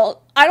 First of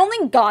all, I don't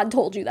think God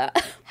told you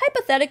that.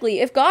 Hypothetically,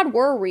 if God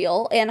were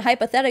real, and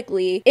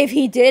hypothetically, if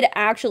he did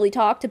actually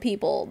talk to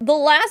people, the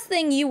last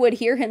thing you would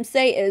hear him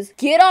say is,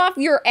 get off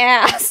your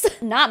ass.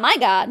 Not my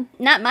God.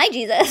 Not my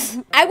Jesus.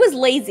 I was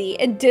lazy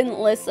and didn't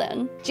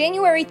listen.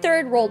 January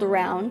 3rd rolled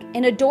around,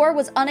 and a door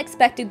was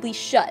unexpectedly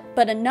shut,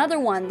 but another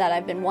one that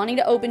I've been wanting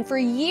to open for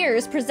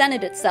years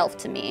presented itself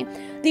to me.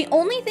 The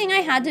only thing I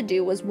had to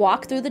do was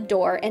walk through the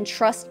door and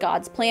trust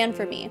God's plan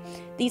for me.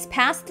 These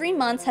past 3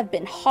 months have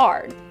been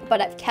hard,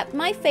 but I've kept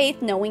my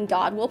faith knowing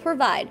God will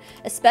provide,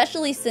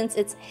 especially since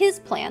it's his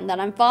plan that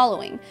I'm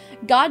following.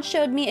 God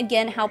showed me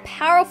again how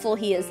powerful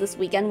he is this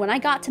weekend when I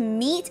got to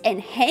meet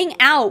and hang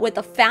out with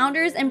the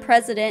founders and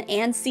president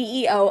and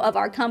CEO of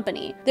our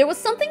company. There was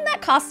something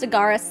that Costa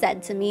Gara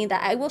said to me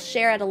that I will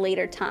share at a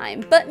later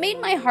time, but made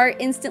my heart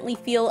instantly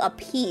feel a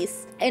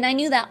peace. And I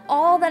knew that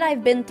all that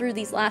I've been through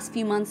these last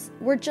few months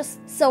were just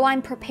so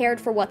I'm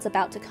prepared for what's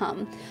about to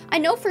come. I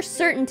know for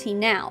certainty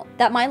now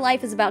that my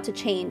life is about to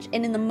change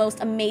and in the most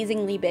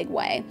amazingly big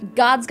way.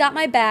 God's got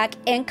my back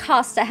and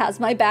Costa has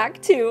my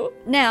back too.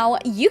 Now,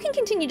 you can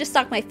continue to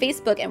stalk my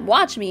Facebook and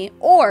watch me,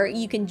 or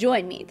you can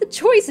join me. The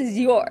choice is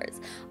yours.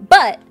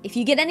 But if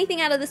you get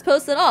anything out of this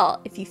post at all,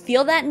 if you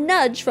feel that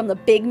nudge from the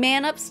big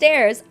man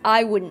upstairs,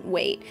 I wouldn't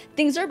wait.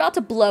 Things are about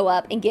to blow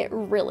up and get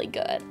really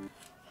good.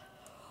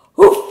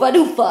 Oofa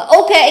doofa.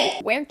 Okay.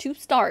 Where to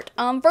start?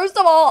 First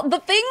of all, the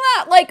thing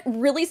that like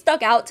really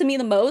stuck out to me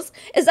the most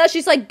is that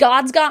she's like,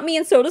 God's got me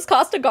and so does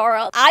Costa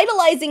Gara,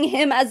 idolizing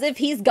him as if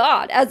he's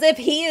God, as if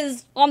he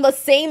is on the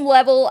same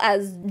level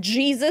as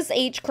Jesus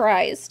H.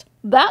 Christ.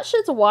 That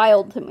shit's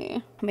wild to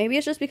me. Maybe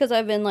it's just because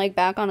I've been like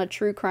back on a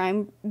true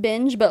crime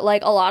binge, but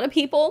like a lot of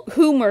people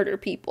who murder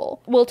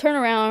people will turn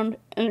around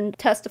and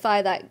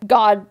testify that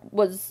God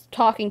was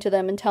talking to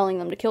them and telling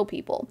them to kill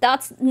people.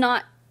 That's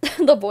not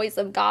the voice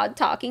of God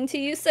talking to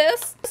you,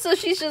 sis. So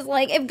she's just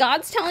like, if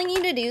God's telling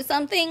you to do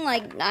something,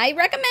 like, I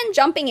recommend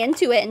jumping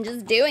into it and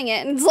just doing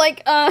it. And it's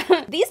like,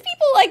 these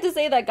people like to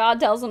say that God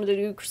tells them to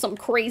do some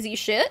crazy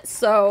shit,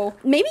 so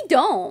maybe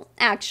don't,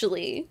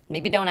 actually.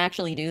 Maybe don't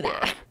actually do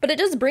that. But it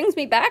just brings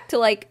me back to,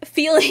 like,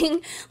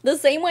 feeling the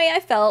same way I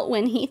felt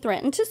when he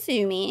threatened to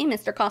sue me,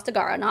 Mr. Costa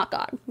Gara, not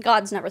God.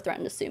 God's never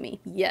threatened to sue me,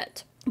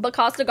 yet. But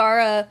Costa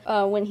Gara,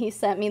 when he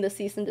sent me the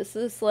cease and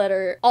desist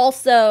letter,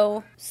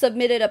 also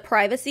submitted a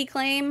privacy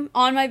claim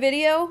on my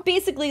video.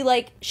 Basically,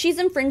 like, she's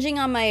infringing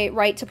on my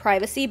right to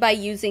privacy by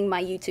using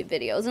my YouTube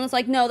videos. And it's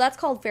like, no, that's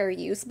called fair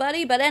use,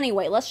 buddy. But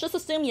anyway, let's just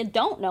assume you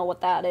don't know what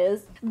that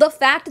is. The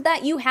fact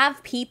that you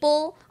have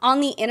people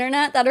on the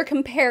internet that are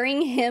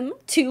comparing him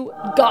to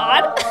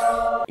God,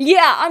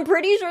 yeah, I'm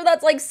pretty sure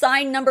that's like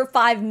sign number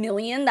 5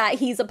 million that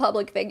he's a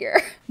public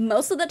figure.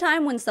 Most of the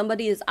time when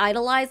somebody is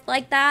idolized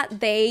like that,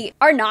 they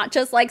are not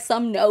just like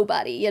some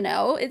nobody, you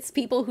know? It's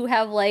people who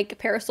have like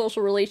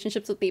parasocial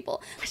relationships with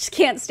people. I just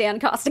can't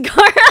stand Costa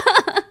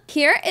Gara.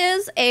 Here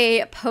is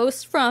a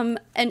post from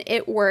an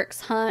It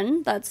Works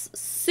hun that's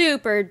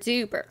super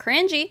duper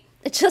cringy.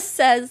 It just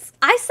says,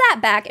 I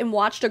sat back and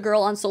watched a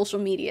girl on social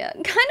media,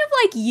 kind of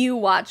like you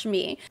watch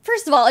me.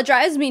 First of all, it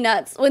drives me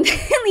nuts when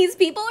these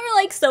people are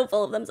like so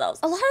full of themselves.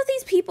 A lot of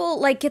these people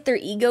like get their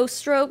ego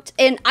stroked,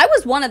 and I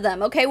was one of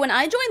them, okay? When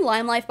I joined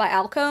Limelight by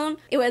Alcone,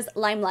 it was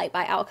Limelight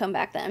by Alcone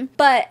back then,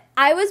 but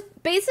I was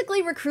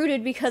basically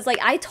recruited because like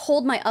I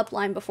told my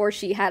upline before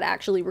she had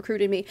actually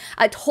recruited me.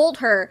 I told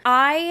her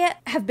I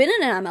have been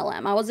in an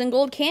MLM. I was in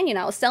Gold Canyon.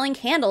 I was selling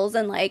candles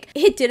and like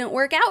it didn't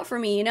work out for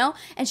me, you know?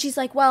 And she's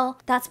like, well,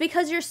 that's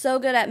because you're so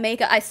good at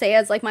makeup. I say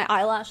as like my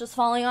eyelash is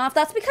falling off.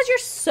 That's because you're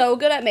so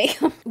good at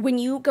makeup. When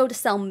you go to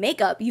sell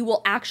makeup, you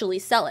will actually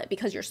sell it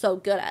because you're so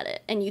good at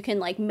it. And you can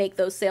like make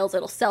those sales.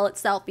 It'll sell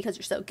itself because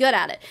you're so good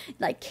at it.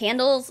 Like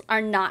candles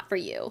are not for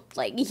you.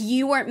 Like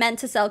you weren't meant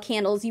to sell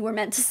candles. You were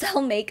meant to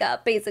sell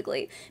makeup basically.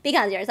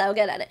 Because you're so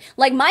good at it.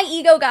 Like my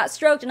ego got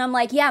stroked and I'm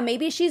like, yeah,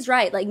 maybe she's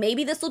right. Like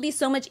maybe this will be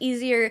so much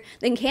easier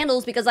than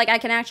candles because like I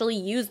can actually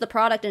use the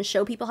product and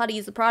show people how to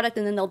use the product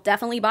and then they'll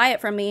definitely buy it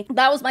from me.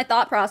 That was my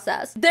thought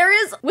process. There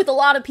is, with a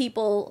lot of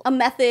people, a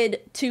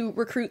method to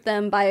recruit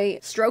them by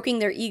stroking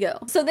their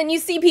ego. So then you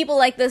see people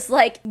like this,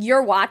 like,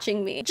 you're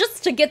watching me.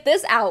 Just to get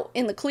this out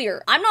in the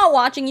clear. I'm not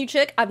watching you,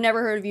 chick. I've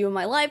never heard of you in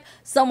my life.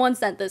 Someone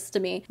sent this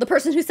to me. The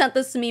person who sent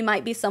this to me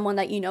might be someone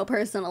that you know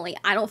personally.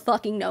 I don't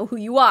fucking know who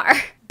you are.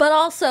 But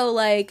also,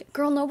 like,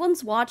 girl, no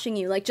one's watching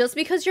you. Like, just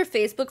because you're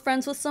Facebook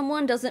friends with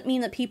someone doesn't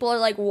mean that people are,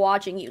 like,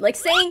 watching you. Like,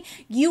 saying,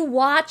 you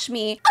watch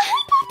me.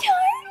 Hi, Pop-Tart.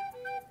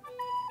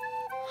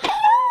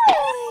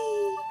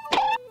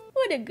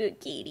 What a good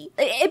kitty.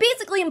 It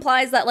basically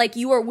implies that, like,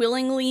 you are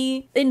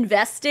willingly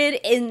invested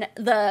in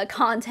the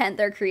content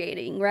they're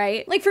creating,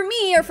 right? Like, for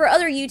me or for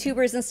other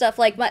YouTubers and stuff,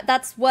 like,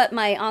 that's what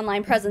my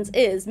online presence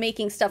is,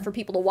 making stuff for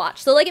people to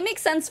watch. So, like, it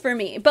makes sense for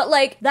me. But,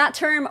 like, that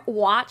term,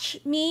 watch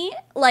me,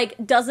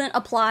 like, doesn't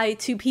apply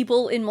to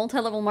people in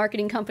multi-level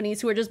marketing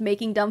companies who are just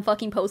making dumb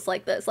fucking posts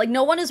like this. Like,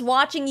 no one is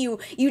watching you.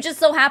 You just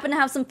so happen to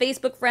have some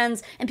Facebook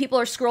friends and people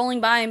are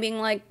scrolling by and being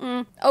like,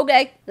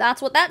 okay,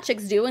 that's what that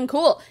chick's doing,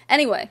 cool.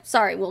 Anyway,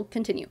 sorry, we'll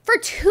continue. For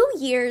 2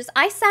 years,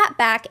 I sat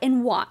back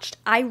and watched.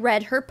 I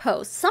read her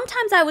posts.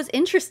 Sometimes I was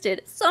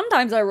interested.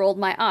 Sometimes I rolled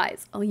my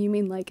eyes. Oh, you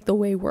mean like the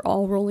way we're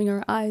all rolling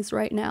our eyes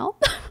right now?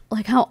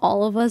 Like how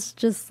all of us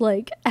just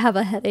like have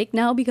a headache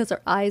now because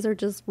our eyes are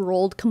just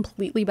rolled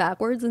completely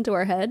backwards into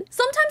our head.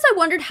 Sometimes I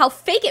wondered how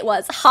fake it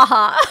was.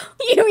 Haha.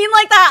 You mean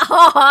like that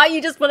haha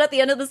you just put at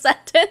the end of the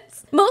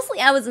sentence? Mostly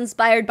I was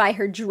inspired by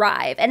her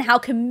drive and how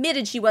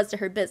committed she was to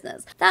her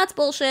business. That's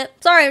bullshit.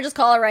 Sorry, I'll just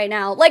call it right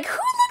now. Like, who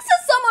looks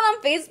at someone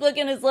on Facebook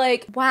and is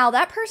like, wow,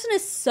 that person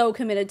is so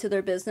committed to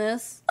their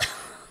business?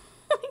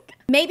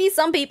 Maybe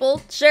some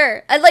people,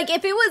 sure. Like,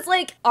 if it was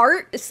like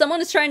art, if someone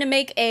is trying to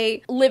make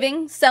a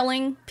living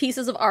selling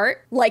pieces of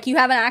art, like you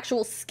have an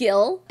actual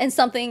skill and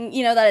something,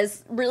 you know, that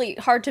is really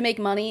hard to make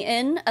money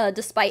in,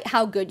 despite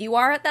how good you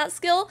are at that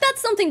skill,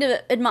 that's something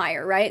to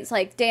admire, right? It's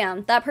like,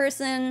 damn, that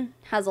person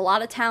has a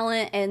lot of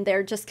talent and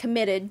they're just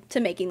committed to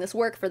making this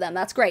work for them.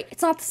 That's great.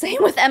 It's not the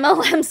same with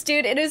MLMs,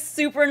 dude. It is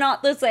super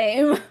not the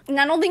same. And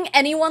I don't think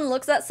anyone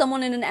looks at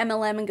someone in an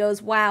MLM and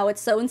goes, wow,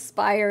 it's so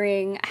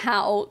inspiring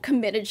how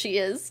committed she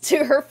is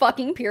to her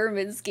fucking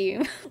pyramid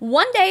scheme.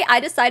 One day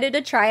I decided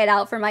to try it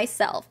out for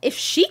myself. If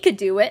she could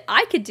do it,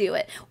 I could do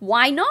it.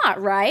 Why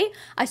not, right?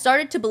 I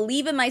started to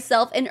believe in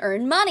myself and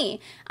earn money.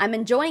 I'm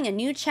enjoying a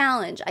new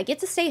challenge. I get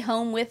to stay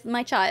home with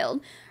my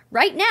child.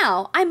 Right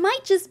now, I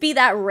might just be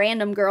that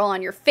random girl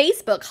on your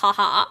Facebook,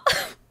 haha.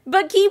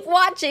 But keep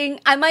watching.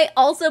 I might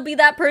also be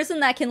that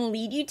person that can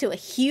lead you to a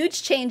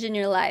huge change in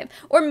your life.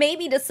 Or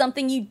maybe to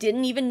something you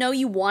didn't even know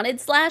you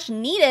wanted /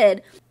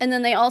 needed. And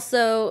then they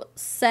also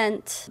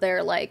sent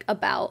their, like,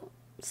 about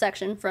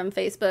section from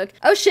Facebook.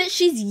 Oh shit,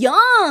 she's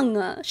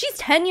young! She's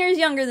 10 years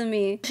younger than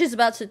me. She's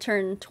about to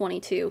turn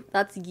 22.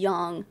 That's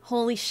young.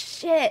 Holy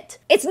shit.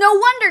 It's no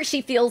wonder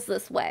she feels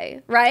this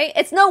way, right?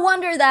 It's no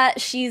wonder that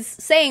she's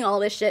saying all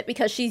this shit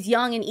because she's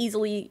young and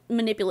easily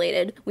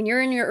manipulated. When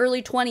you're in your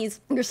early 20s,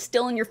 you're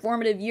still in your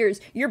formative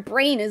years. Your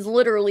brain is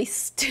literally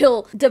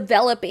still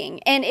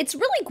developing. And it's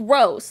really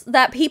gross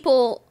that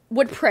people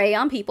would prey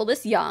on people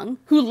this young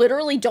who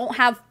literally don't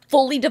have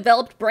fully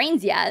developed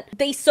brains yet.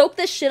 They soak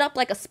this shit up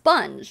like a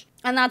sponge.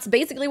 And that's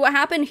basically what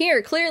happened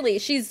here. Clearly,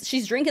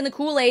 she's drinking the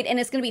Kool-Aid and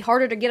it's gonna be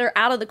harder to get her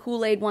out of the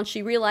Kool-Aid once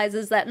she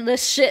realizes that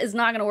this shit is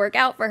not gonna work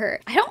out for her.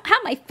 I don't have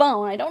my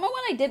phone. I don't know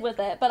what I did with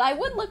it, but I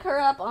would look her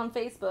up on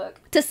Facebook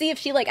to see if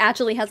she like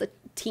actually has a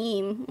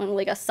team,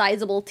 like a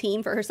sizable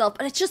team for herself.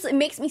 But it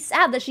makes me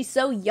sad that she's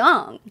so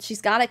young. She's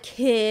got a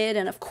kid,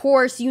 and of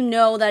course you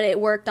know that it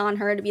worked on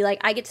her to be like,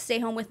 I get to stay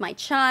home with my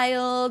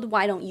child,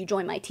 why don't you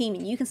join my team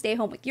and you can stay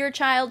home with your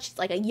child? She's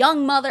like a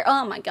young mother.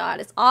 Oh my god,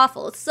 it's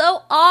awful. It's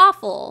so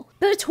awful.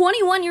 But a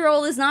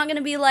 21-year-old is not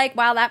gonna be like,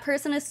 wow, that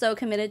person is so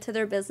committed to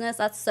their business,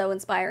 that's so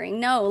inspiring.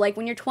 No, like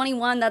when you're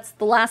 21, that's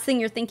the last thing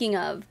you're thinking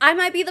of. I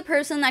might be the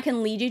person that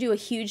can lead you to a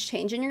huge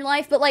change in your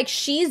life, but like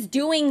she's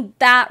doing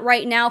that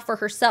right now for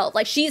herself.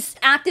 Like she's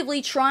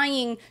actively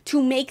trying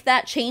to make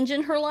that change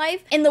in her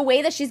life, and the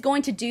way that she's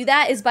going to do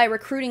that is by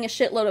recruiting a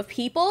shitload of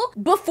people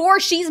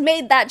before she's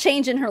made that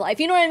change in her life.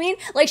 You know what I mean?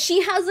 Like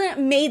she hasn't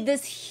made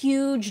this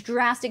huge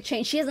drastic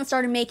change. She hasn't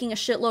started making a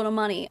shitload of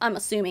money, I'm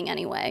assuming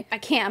anyway. I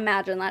can't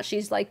imagine that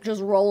she's like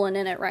just rolling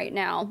in it right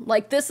now.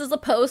 Like this is a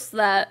post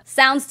that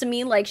sounds to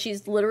me like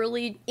she's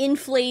literally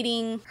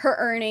inflating her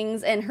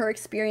earnings and her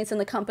experience in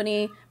the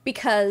company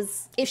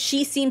because if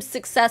she seems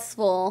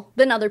successful,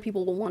 then other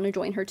people will want to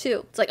join her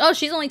too. It's like, oh,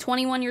 she's only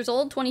 21 years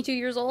old, 22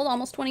 years old,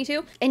 almost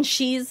 22, and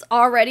she's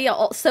already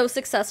so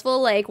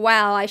successful, like,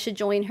 wow, I should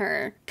join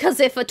her. Because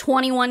if a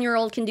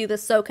 21-year-old can do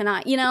this, so can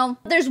I. You know,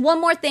 there's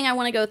one more thing I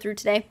want to go through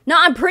today. Now,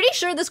 I'm pretty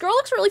sure this girl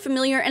looks really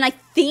familiar, and I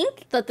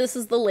think that this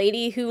is the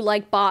lady who,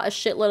 like, bought a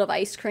shitload of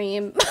ice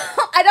cream.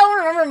 I don't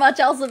remember much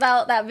else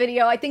about that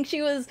video. I think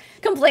she was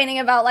complaining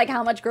about, like,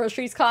 how much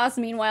groceries cost.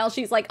 Meanwhile,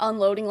 she's, like,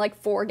 unloading, like,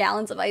 4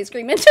 gallons of ice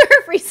cream into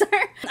her freezer.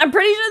 I'm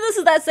pretty sure this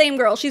is that same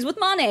girl. She's with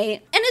Monat.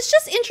 And it's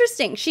just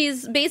interesting.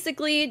 She's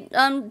basically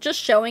just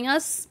showing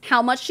us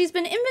how much she's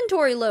been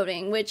inventory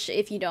loading, which,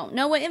 if you don't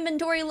know what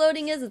inventory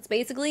loading is, it's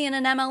basically in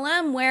an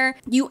MLM where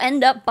you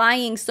end up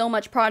buying so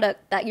much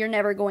product that you're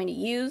never going to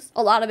use.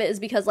 A lot of it is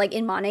because, like,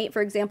 in Monat,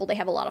 for example, they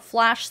have a lot of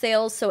flash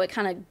sales, so it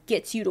kind of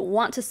gets you to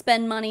want to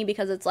spend money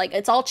because it's like,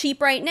 it's all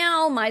cheap right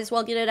now, might as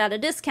well get it at a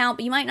discount,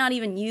 but you might not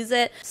even use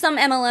it. Some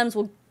MLMs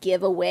will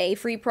give away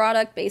free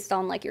product based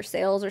on like your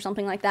sales or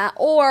something like that,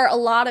 or a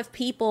lot of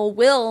people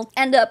will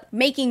end up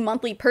making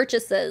monthly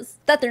purchases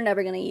that they're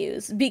never going to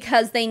use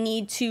because they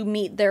need to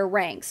meet their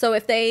rank. So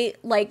if they,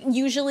 like,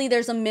 usually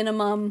there's a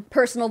minimum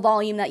personal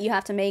volume that you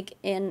have to make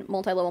in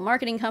multi-level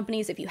marketing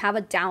companies. If you have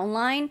a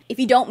downline, if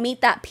you don't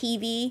meet that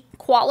PV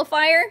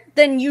qualifier,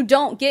 then you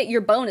don't get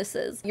your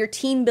bonuses, your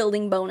team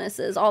building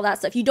bonuses, all that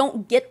stuff. You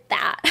don't get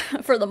that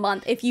for the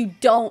month if you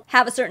don't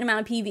have a certain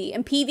amount of PV.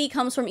 And PV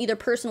comes from either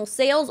personal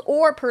sales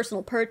or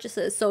personal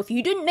purchases. So if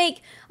you didn't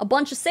make a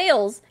bunch of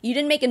sales, you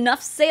didn't make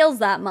enough sales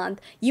that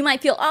month, you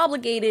might feel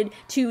obligated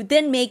to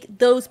then make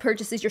those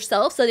purchases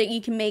yourself so that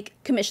you can make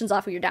commissions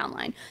off of your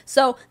downline.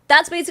 So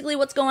that's basically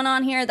what's going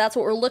on here. That's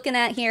what we're looking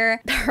at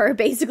here. Her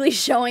basically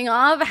showing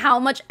off how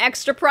much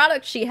extra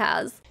product she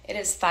has. It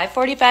is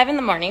 5:45 in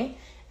the morning,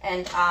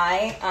 and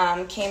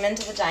I came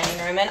into the dining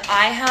room, and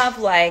I have,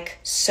 like,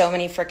 so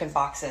many freaking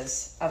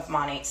boxes of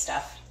Monat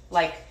stuff.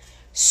 Like,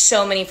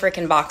 so many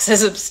freaking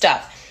boxes of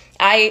stuff.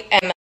 I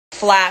am a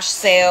flash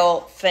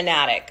sale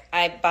fanatic.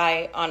 I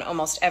buy on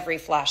almost every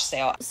flash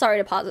sale. Sorry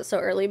to pause it so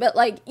early, but,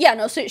 like, yeah,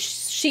 no, so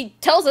she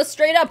tells us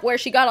straight up where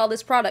she got all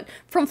this product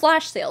from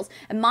flash sales.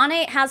 And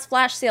Monat has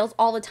flash sales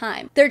all the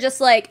time. They're just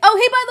like, oh,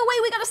 hey, by the way,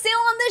 we got a sale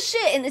on this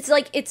shit. And it's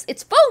like, it's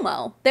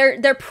FOMO.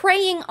 They're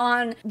preying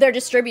on their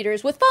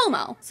distributors with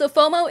FOMO. So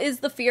FOMO is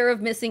the fear of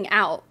missing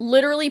out.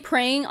 Literally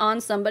preying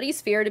on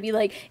somebody's fear to be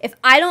like, if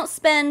I don't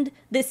spend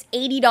this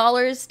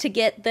 $80 to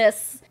get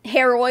this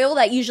hair oil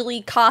that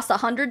usually costs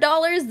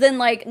 $100, then,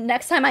 like,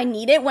 next time I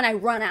need it, when I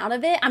run out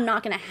of it, I'm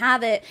not gonna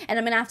have it, and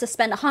I'm gonna have to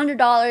spend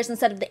 $100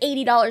 instead of the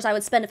 $80 I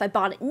would spend if I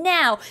bought it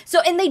now.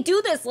 So, and they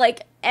do this,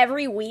 like,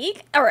 every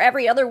week, or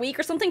every other week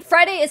or something.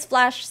 Friday is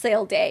flash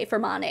sale day for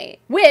Monat,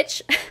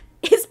 which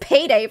is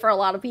payday for a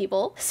lot of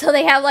people. So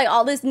they have, like,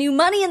 all this new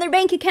money in their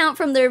bank account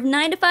from their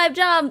 9-to-5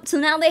 job. So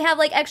now they have,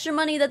 like, extra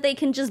money that they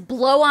can just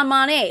blow on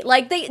Monat.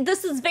 Like,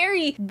 this is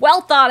very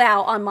well thought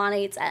out on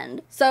Monat's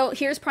end. So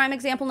here's prime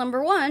example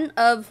number 1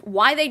 of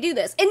why they do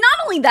this. And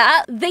not only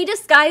that, they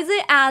disguise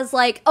it as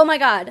like, oh my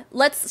God,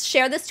 let's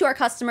share this to our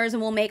customers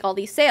and we'll make all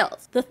these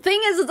sales. The thing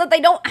is that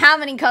they don't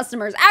have any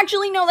customers.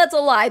 Actually, no, that's a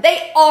lie.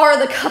 They are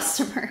the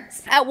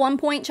customers. At one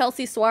point,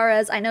 Chelsea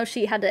Suarez, I know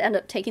she had to end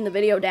up taking the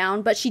video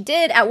down, but she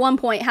did at one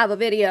point have a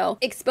video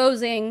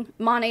exposing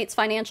Monat's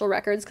financial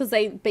records because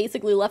they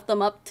basically left them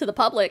up to the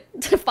public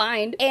to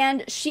find.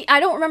 And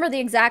I don't remember the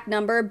exact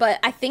number, but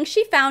I think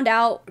she found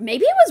out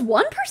maybe it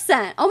was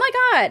 1%. Oh my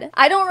God.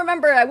 I don't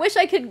remember. I wish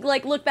I could,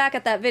 like, look back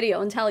at that video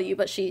and tell you,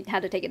 but she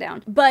had to take it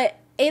down. But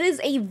it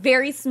is a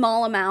very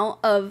small amount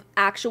of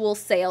actual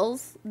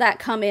sales that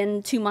come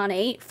in to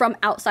Monat from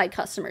outside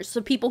customers.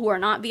 So people who are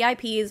not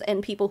VIPs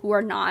and people who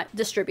are not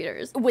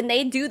distributors. When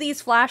they do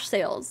these flash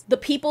sales, the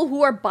people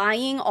who are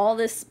buying all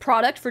this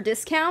product for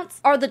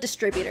discounts are the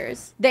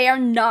distributors. They are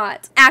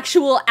not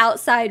actual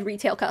outside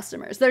retail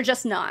customers. They're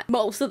just not.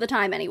 Most of the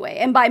time anyway.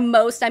 And by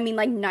most, I mean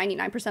like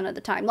 99% of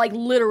the time. Like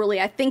literally,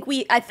 I think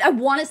I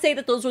want to say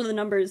that those were the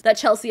numbers that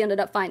Chelsea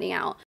ended up finding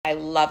out. I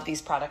love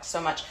these products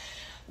so much.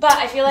 But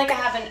I feel like I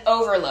have an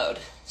overload.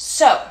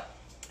 So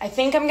I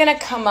think I'm gonna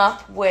come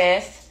up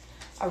with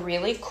a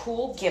really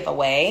cool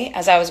giveaway.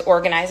 As I was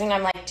organizing,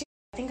 I'm like, dude,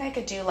 I think I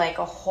could do like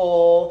a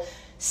whole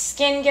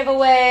skin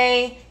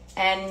giveaway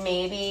and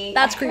maybe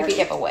that's a creepy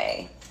hair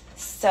giveaway.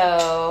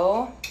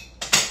 So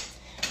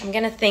I'm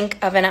gonna think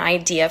of an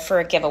idea for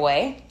a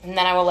giveaway and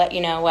then I will let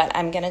you know what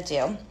I'm gonna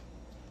do.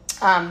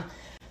 But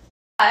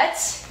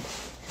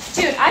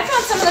dude, I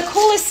found some of the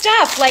coolest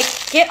stuff. Like,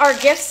 get our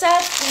gift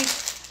sets.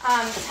 These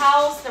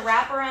towels, the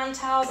wraparound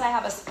towels. I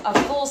have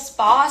a full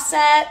spa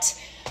set.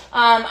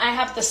 I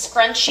have the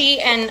scrunchie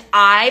and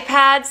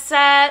iPad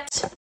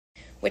set,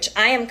 which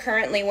I am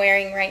currently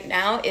wearing right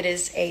now. It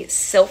is a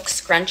silk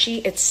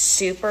scrunchie. It's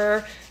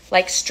super,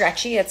 like,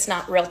 stretchy. It's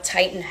not real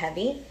tight and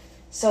heavy.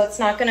 So it's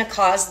not going to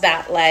cause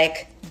that,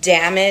 like,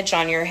 damage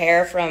on your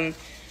hair from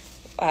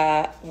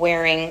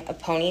wearing a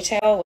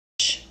ponytail,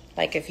 which,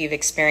 like, if you've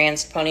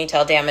experienced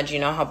ponytail damage, you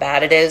know how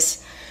bad it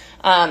is.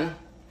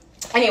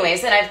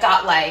 Anyways, then I've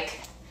got,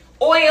 like,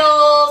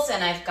 oils,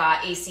 and I've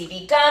got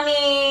ACV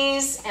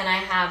gummies, and I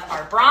have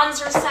our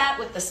bronzer set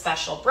with the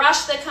special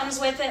brush that comes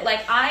with it.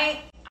 Like, I'm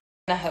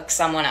gonna hook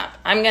someone up.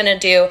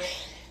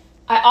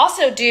 I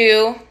also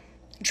do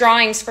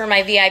drawings for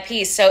my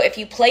VIPs. So if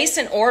you place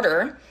an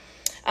order,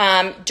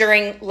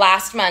 during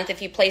last month,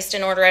 if you placed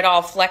an order at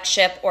all, flex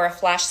ship or a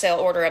flash sale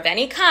order of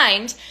any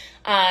kind,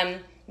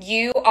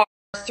 you are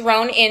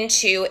thrown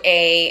into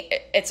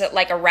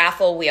like a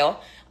raffle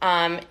wheel.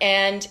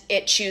 And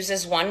it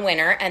chooses one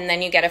winner, and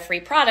then you get a free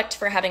product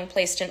for having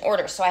placed an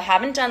order. So I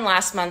haven't done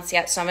last month's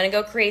yet, so I'm going to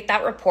go create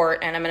that report,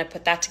 and I'm going to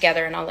put that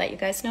together, and I'll let you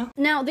guys know.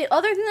 Now, the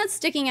other thing that's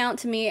sticking out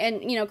to me,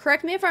 and, you know,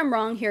 correct me if I'm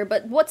wrong here,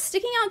 but what's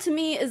sticking out to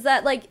me is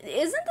that, like,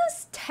 isn't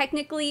this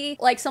technically,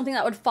 like, something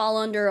that would fall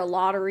under a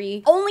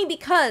lottery? Only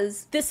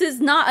because this is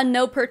not a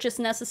no purchase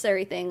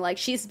necessary thing. Like,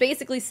 she's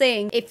basically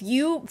saying, if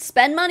you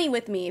spend money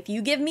with me, if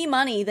you give me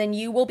money, then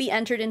you will be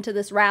entered into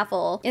this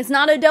raffle. It's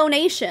not a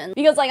donation.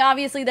 Because, like,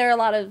 obviously there are a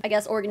lot of, I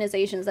guess,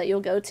 organizations that you'll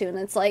go to, and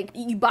it's like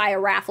you buy a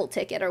raffle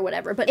ticket or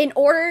whatever. But in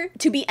order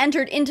to be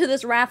entered into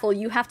this raffle,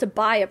 you have to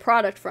buy a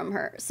product from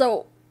her.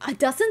 So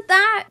doesn't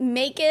that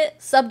make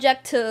it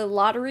subject to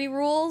lottery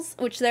rules?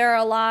 Which there are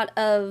a lot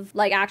of,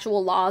 like,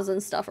 actual laws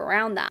and stuff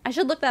around that. I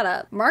should look that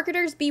up.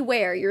 Marketers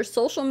beware, your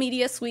social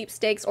media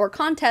sweepstakes or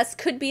contests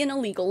could be an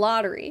illegal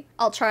lottery.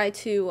 I'll try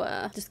to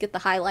just get the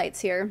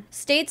highlights here.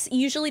 States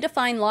usually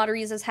define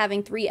lotteries as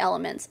having 3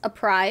 elements: a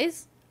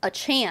prize, a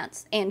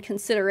chance, and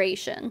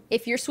consideration.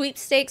 If your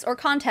sweepstakes or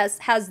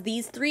contest has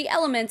these 3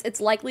 elements,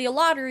 it's likely a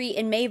lottery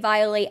and may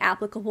violate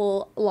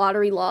applicable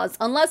lottery laws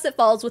unless it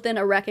falls within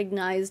a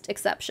recognized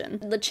exception.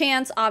 The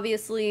chance,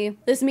 obviously,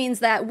 this means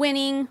that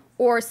winning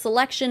or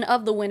selection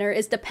of the winner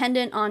is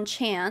dependent on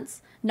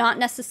chance, not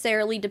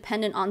necessarily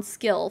dependent on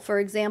skill. For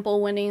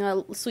example, winning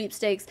a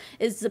sweepstakes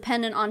is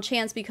dependent on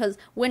chance because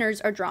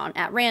winners are drawn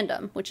at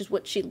random, which is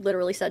what she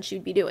literally said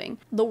she'd be doing.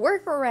 The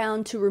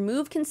workaround to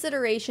remove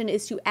consideration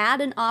is to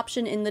add an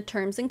option in the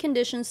terms and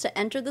conditions to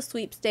enter the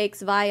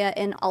sweepstakes via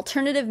an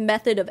alternative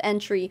method of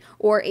entry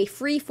or a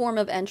free form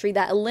of entry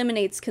that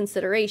eliminates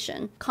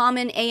consideration.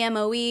 Common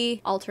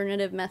AMOE,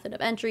 alternative method of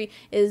entry,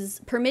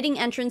 is permitting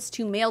entrants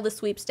to mail the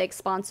sweepstakes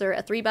sponsor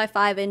a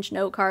 3x5-inch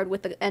note card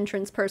with the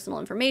entrant's personal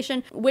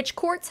information, which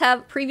courts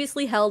have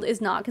previously held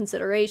is not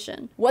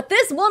consideration. What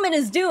this woman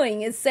is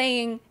doing is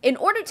saying, in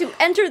order to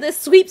enter this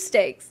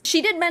sweepstakes, she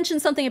did mention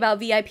something about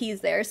VIPs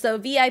there. So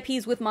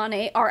VIPs with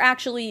Monet are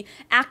actually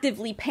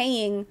actively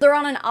paying. They're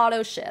on an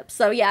auto ship.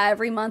 So yeah,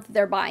 every month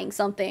they're buying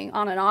something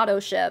on an auto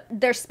ship.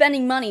 They're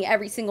spending money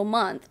every single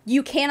month.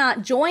 You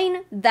cannot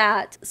join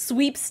that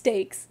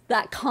sweepstakes,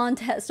 that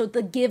contest or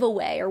the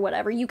giveaway or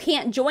whatever. You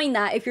can't join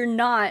that if you're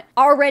not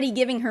already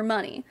giving her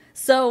money.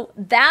 So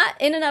that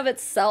in and of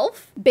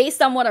itself,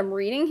 based on what I'm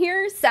reading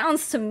here,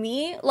 sounds to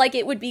me like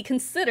it would be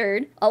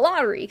considered a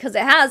lottery because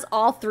it has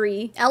all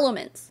 3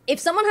 elements. If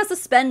someone has to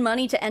spend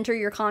money to enter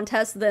your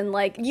contest, then,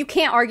 like, you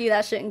can't argue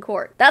that shit in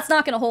court. That's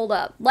not gonna hold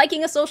up.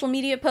 Liking a social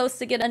media post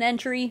to get an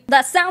entry,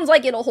 that sounds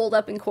like it'll hold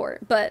up in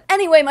court. But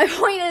anyway, my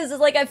point is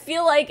like, I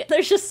feel like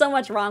there's just so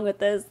much wrong with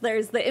this.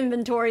 There's the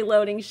inventory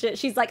loading shit.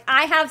 She's like,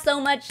 I have so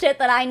much shit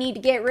that I need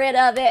to get rid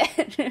of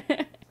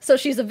it. So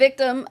she's a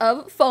victim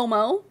of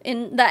FOMO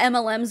that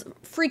MLMs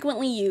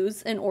frequently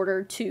use in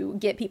order to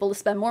get people to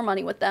spend more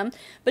money with them.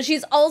 But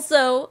she's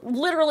also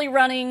literally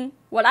running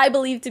what I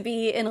believe to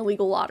be an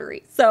illegal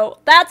lottery. So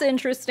that's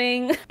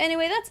interesting.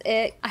 Anyway, that's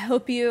it. I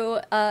hope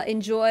you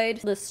enjoyed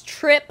this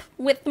trip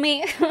with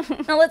me.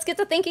 Now let's get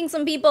to thanking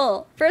some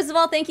people. First of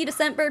all, thank you to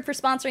Scentbird for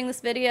sponsoring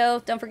this video.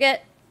 Don't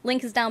forget,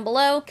 link is down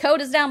below. Code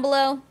is down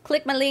below.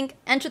 Click my link,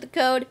 enter the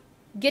code.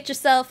 Get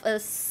yourself a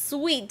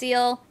sweet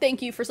deal.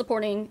 Thank you for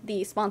supporting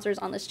the sponsors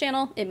on this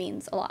channel. It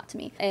means a lot to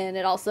me. And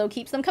it also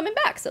keeps them coming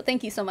back, so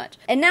thank you so much.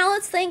 And now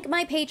let's thank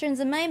my patrons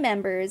and my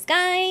members.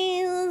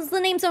 Guys, the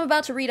names I'm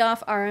about to read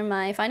off are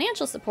my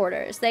financial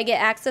supporters. They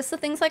get access to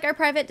things like our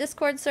private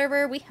Discord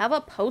server. We have a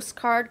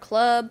postcard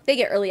club. They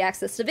get early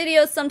access to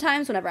videos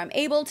sometimes whenever I'm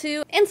able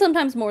to, and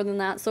sometimes more than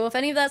that. So if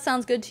any of that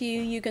sounds good to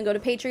you, you can go to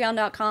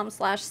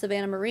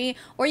patreon.com/SavannahMarie,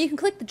 or you can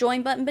click the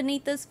join button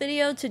beneath this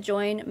video to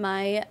join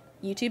my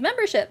YouTube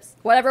memberships.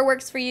 Whatever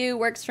works for you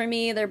works for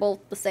me. They're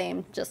both the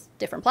same, just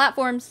different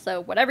platforms. So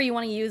whatever you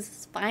want to use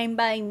is fine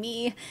by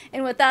me.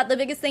 And with that, the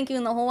biggest thank you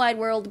in the whole wide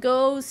world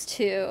goes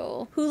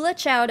to Hula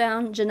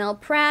Chowdown,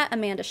 Janelle Pratt,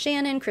 Amanda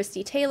Shannon,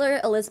 Christy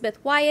Taylor, Elizabeth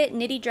Wyatt,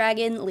 Nitty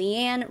Dragon,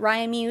 Leanne,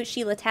 Ryan Mew,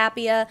 Sheila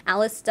Tapia,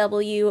 Alice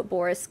W,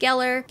 Boris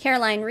Geller,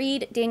 Caroline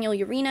Reed, Daniel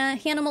Urena,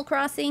 Hanimal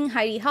Crossing,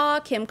 Heidi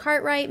Haw, Kim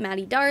Cartwright,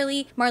 Maddie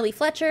Darley, Marley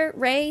Fletcher,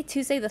 Ray,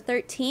 Tuesday the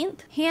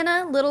 13th,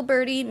 Hannah, Little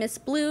Birdie, Miss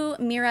Blue,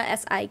 Mira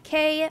SIK,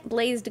 K,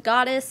 Blazed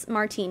Goddess,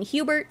 Martine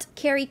Hubert,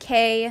 Carrie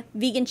K,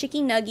 Vegan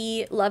Chicky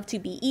Nuggy, Love to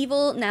Be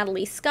Evil,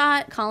 Natalie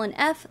Scott, Colin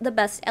F, The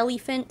Best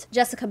Elephant,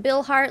 Jessica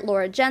Billhart,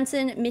 Laura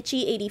Jensen,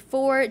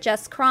 Mitchie84,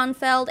 Jess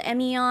Kronfeld,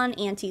 Emion,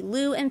 Auntie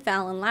Lou, and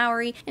Fallon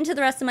Lowry. And to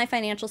the rest of my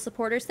financial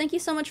supporters, thank you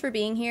so much for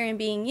being here and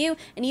being you.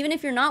 And even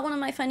if you're not one of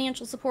my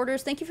financial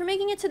supporters, thank you for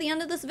making it to the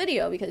end of this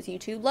video, because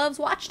YouTube loves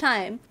watch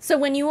time. So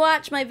when you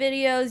watch my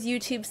videos,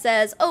 YouTube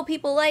says, oh,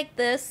 people like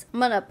this,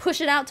 I'm gonna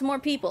push it out to more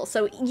people.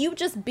 So you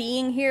just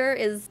being here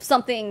is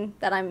something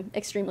that I'm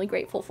extremely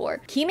grateful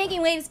for. Keep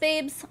making waves,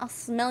 babes. I'll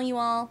smell you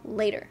all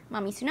later.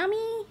 Mommy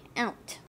Tsunami, out.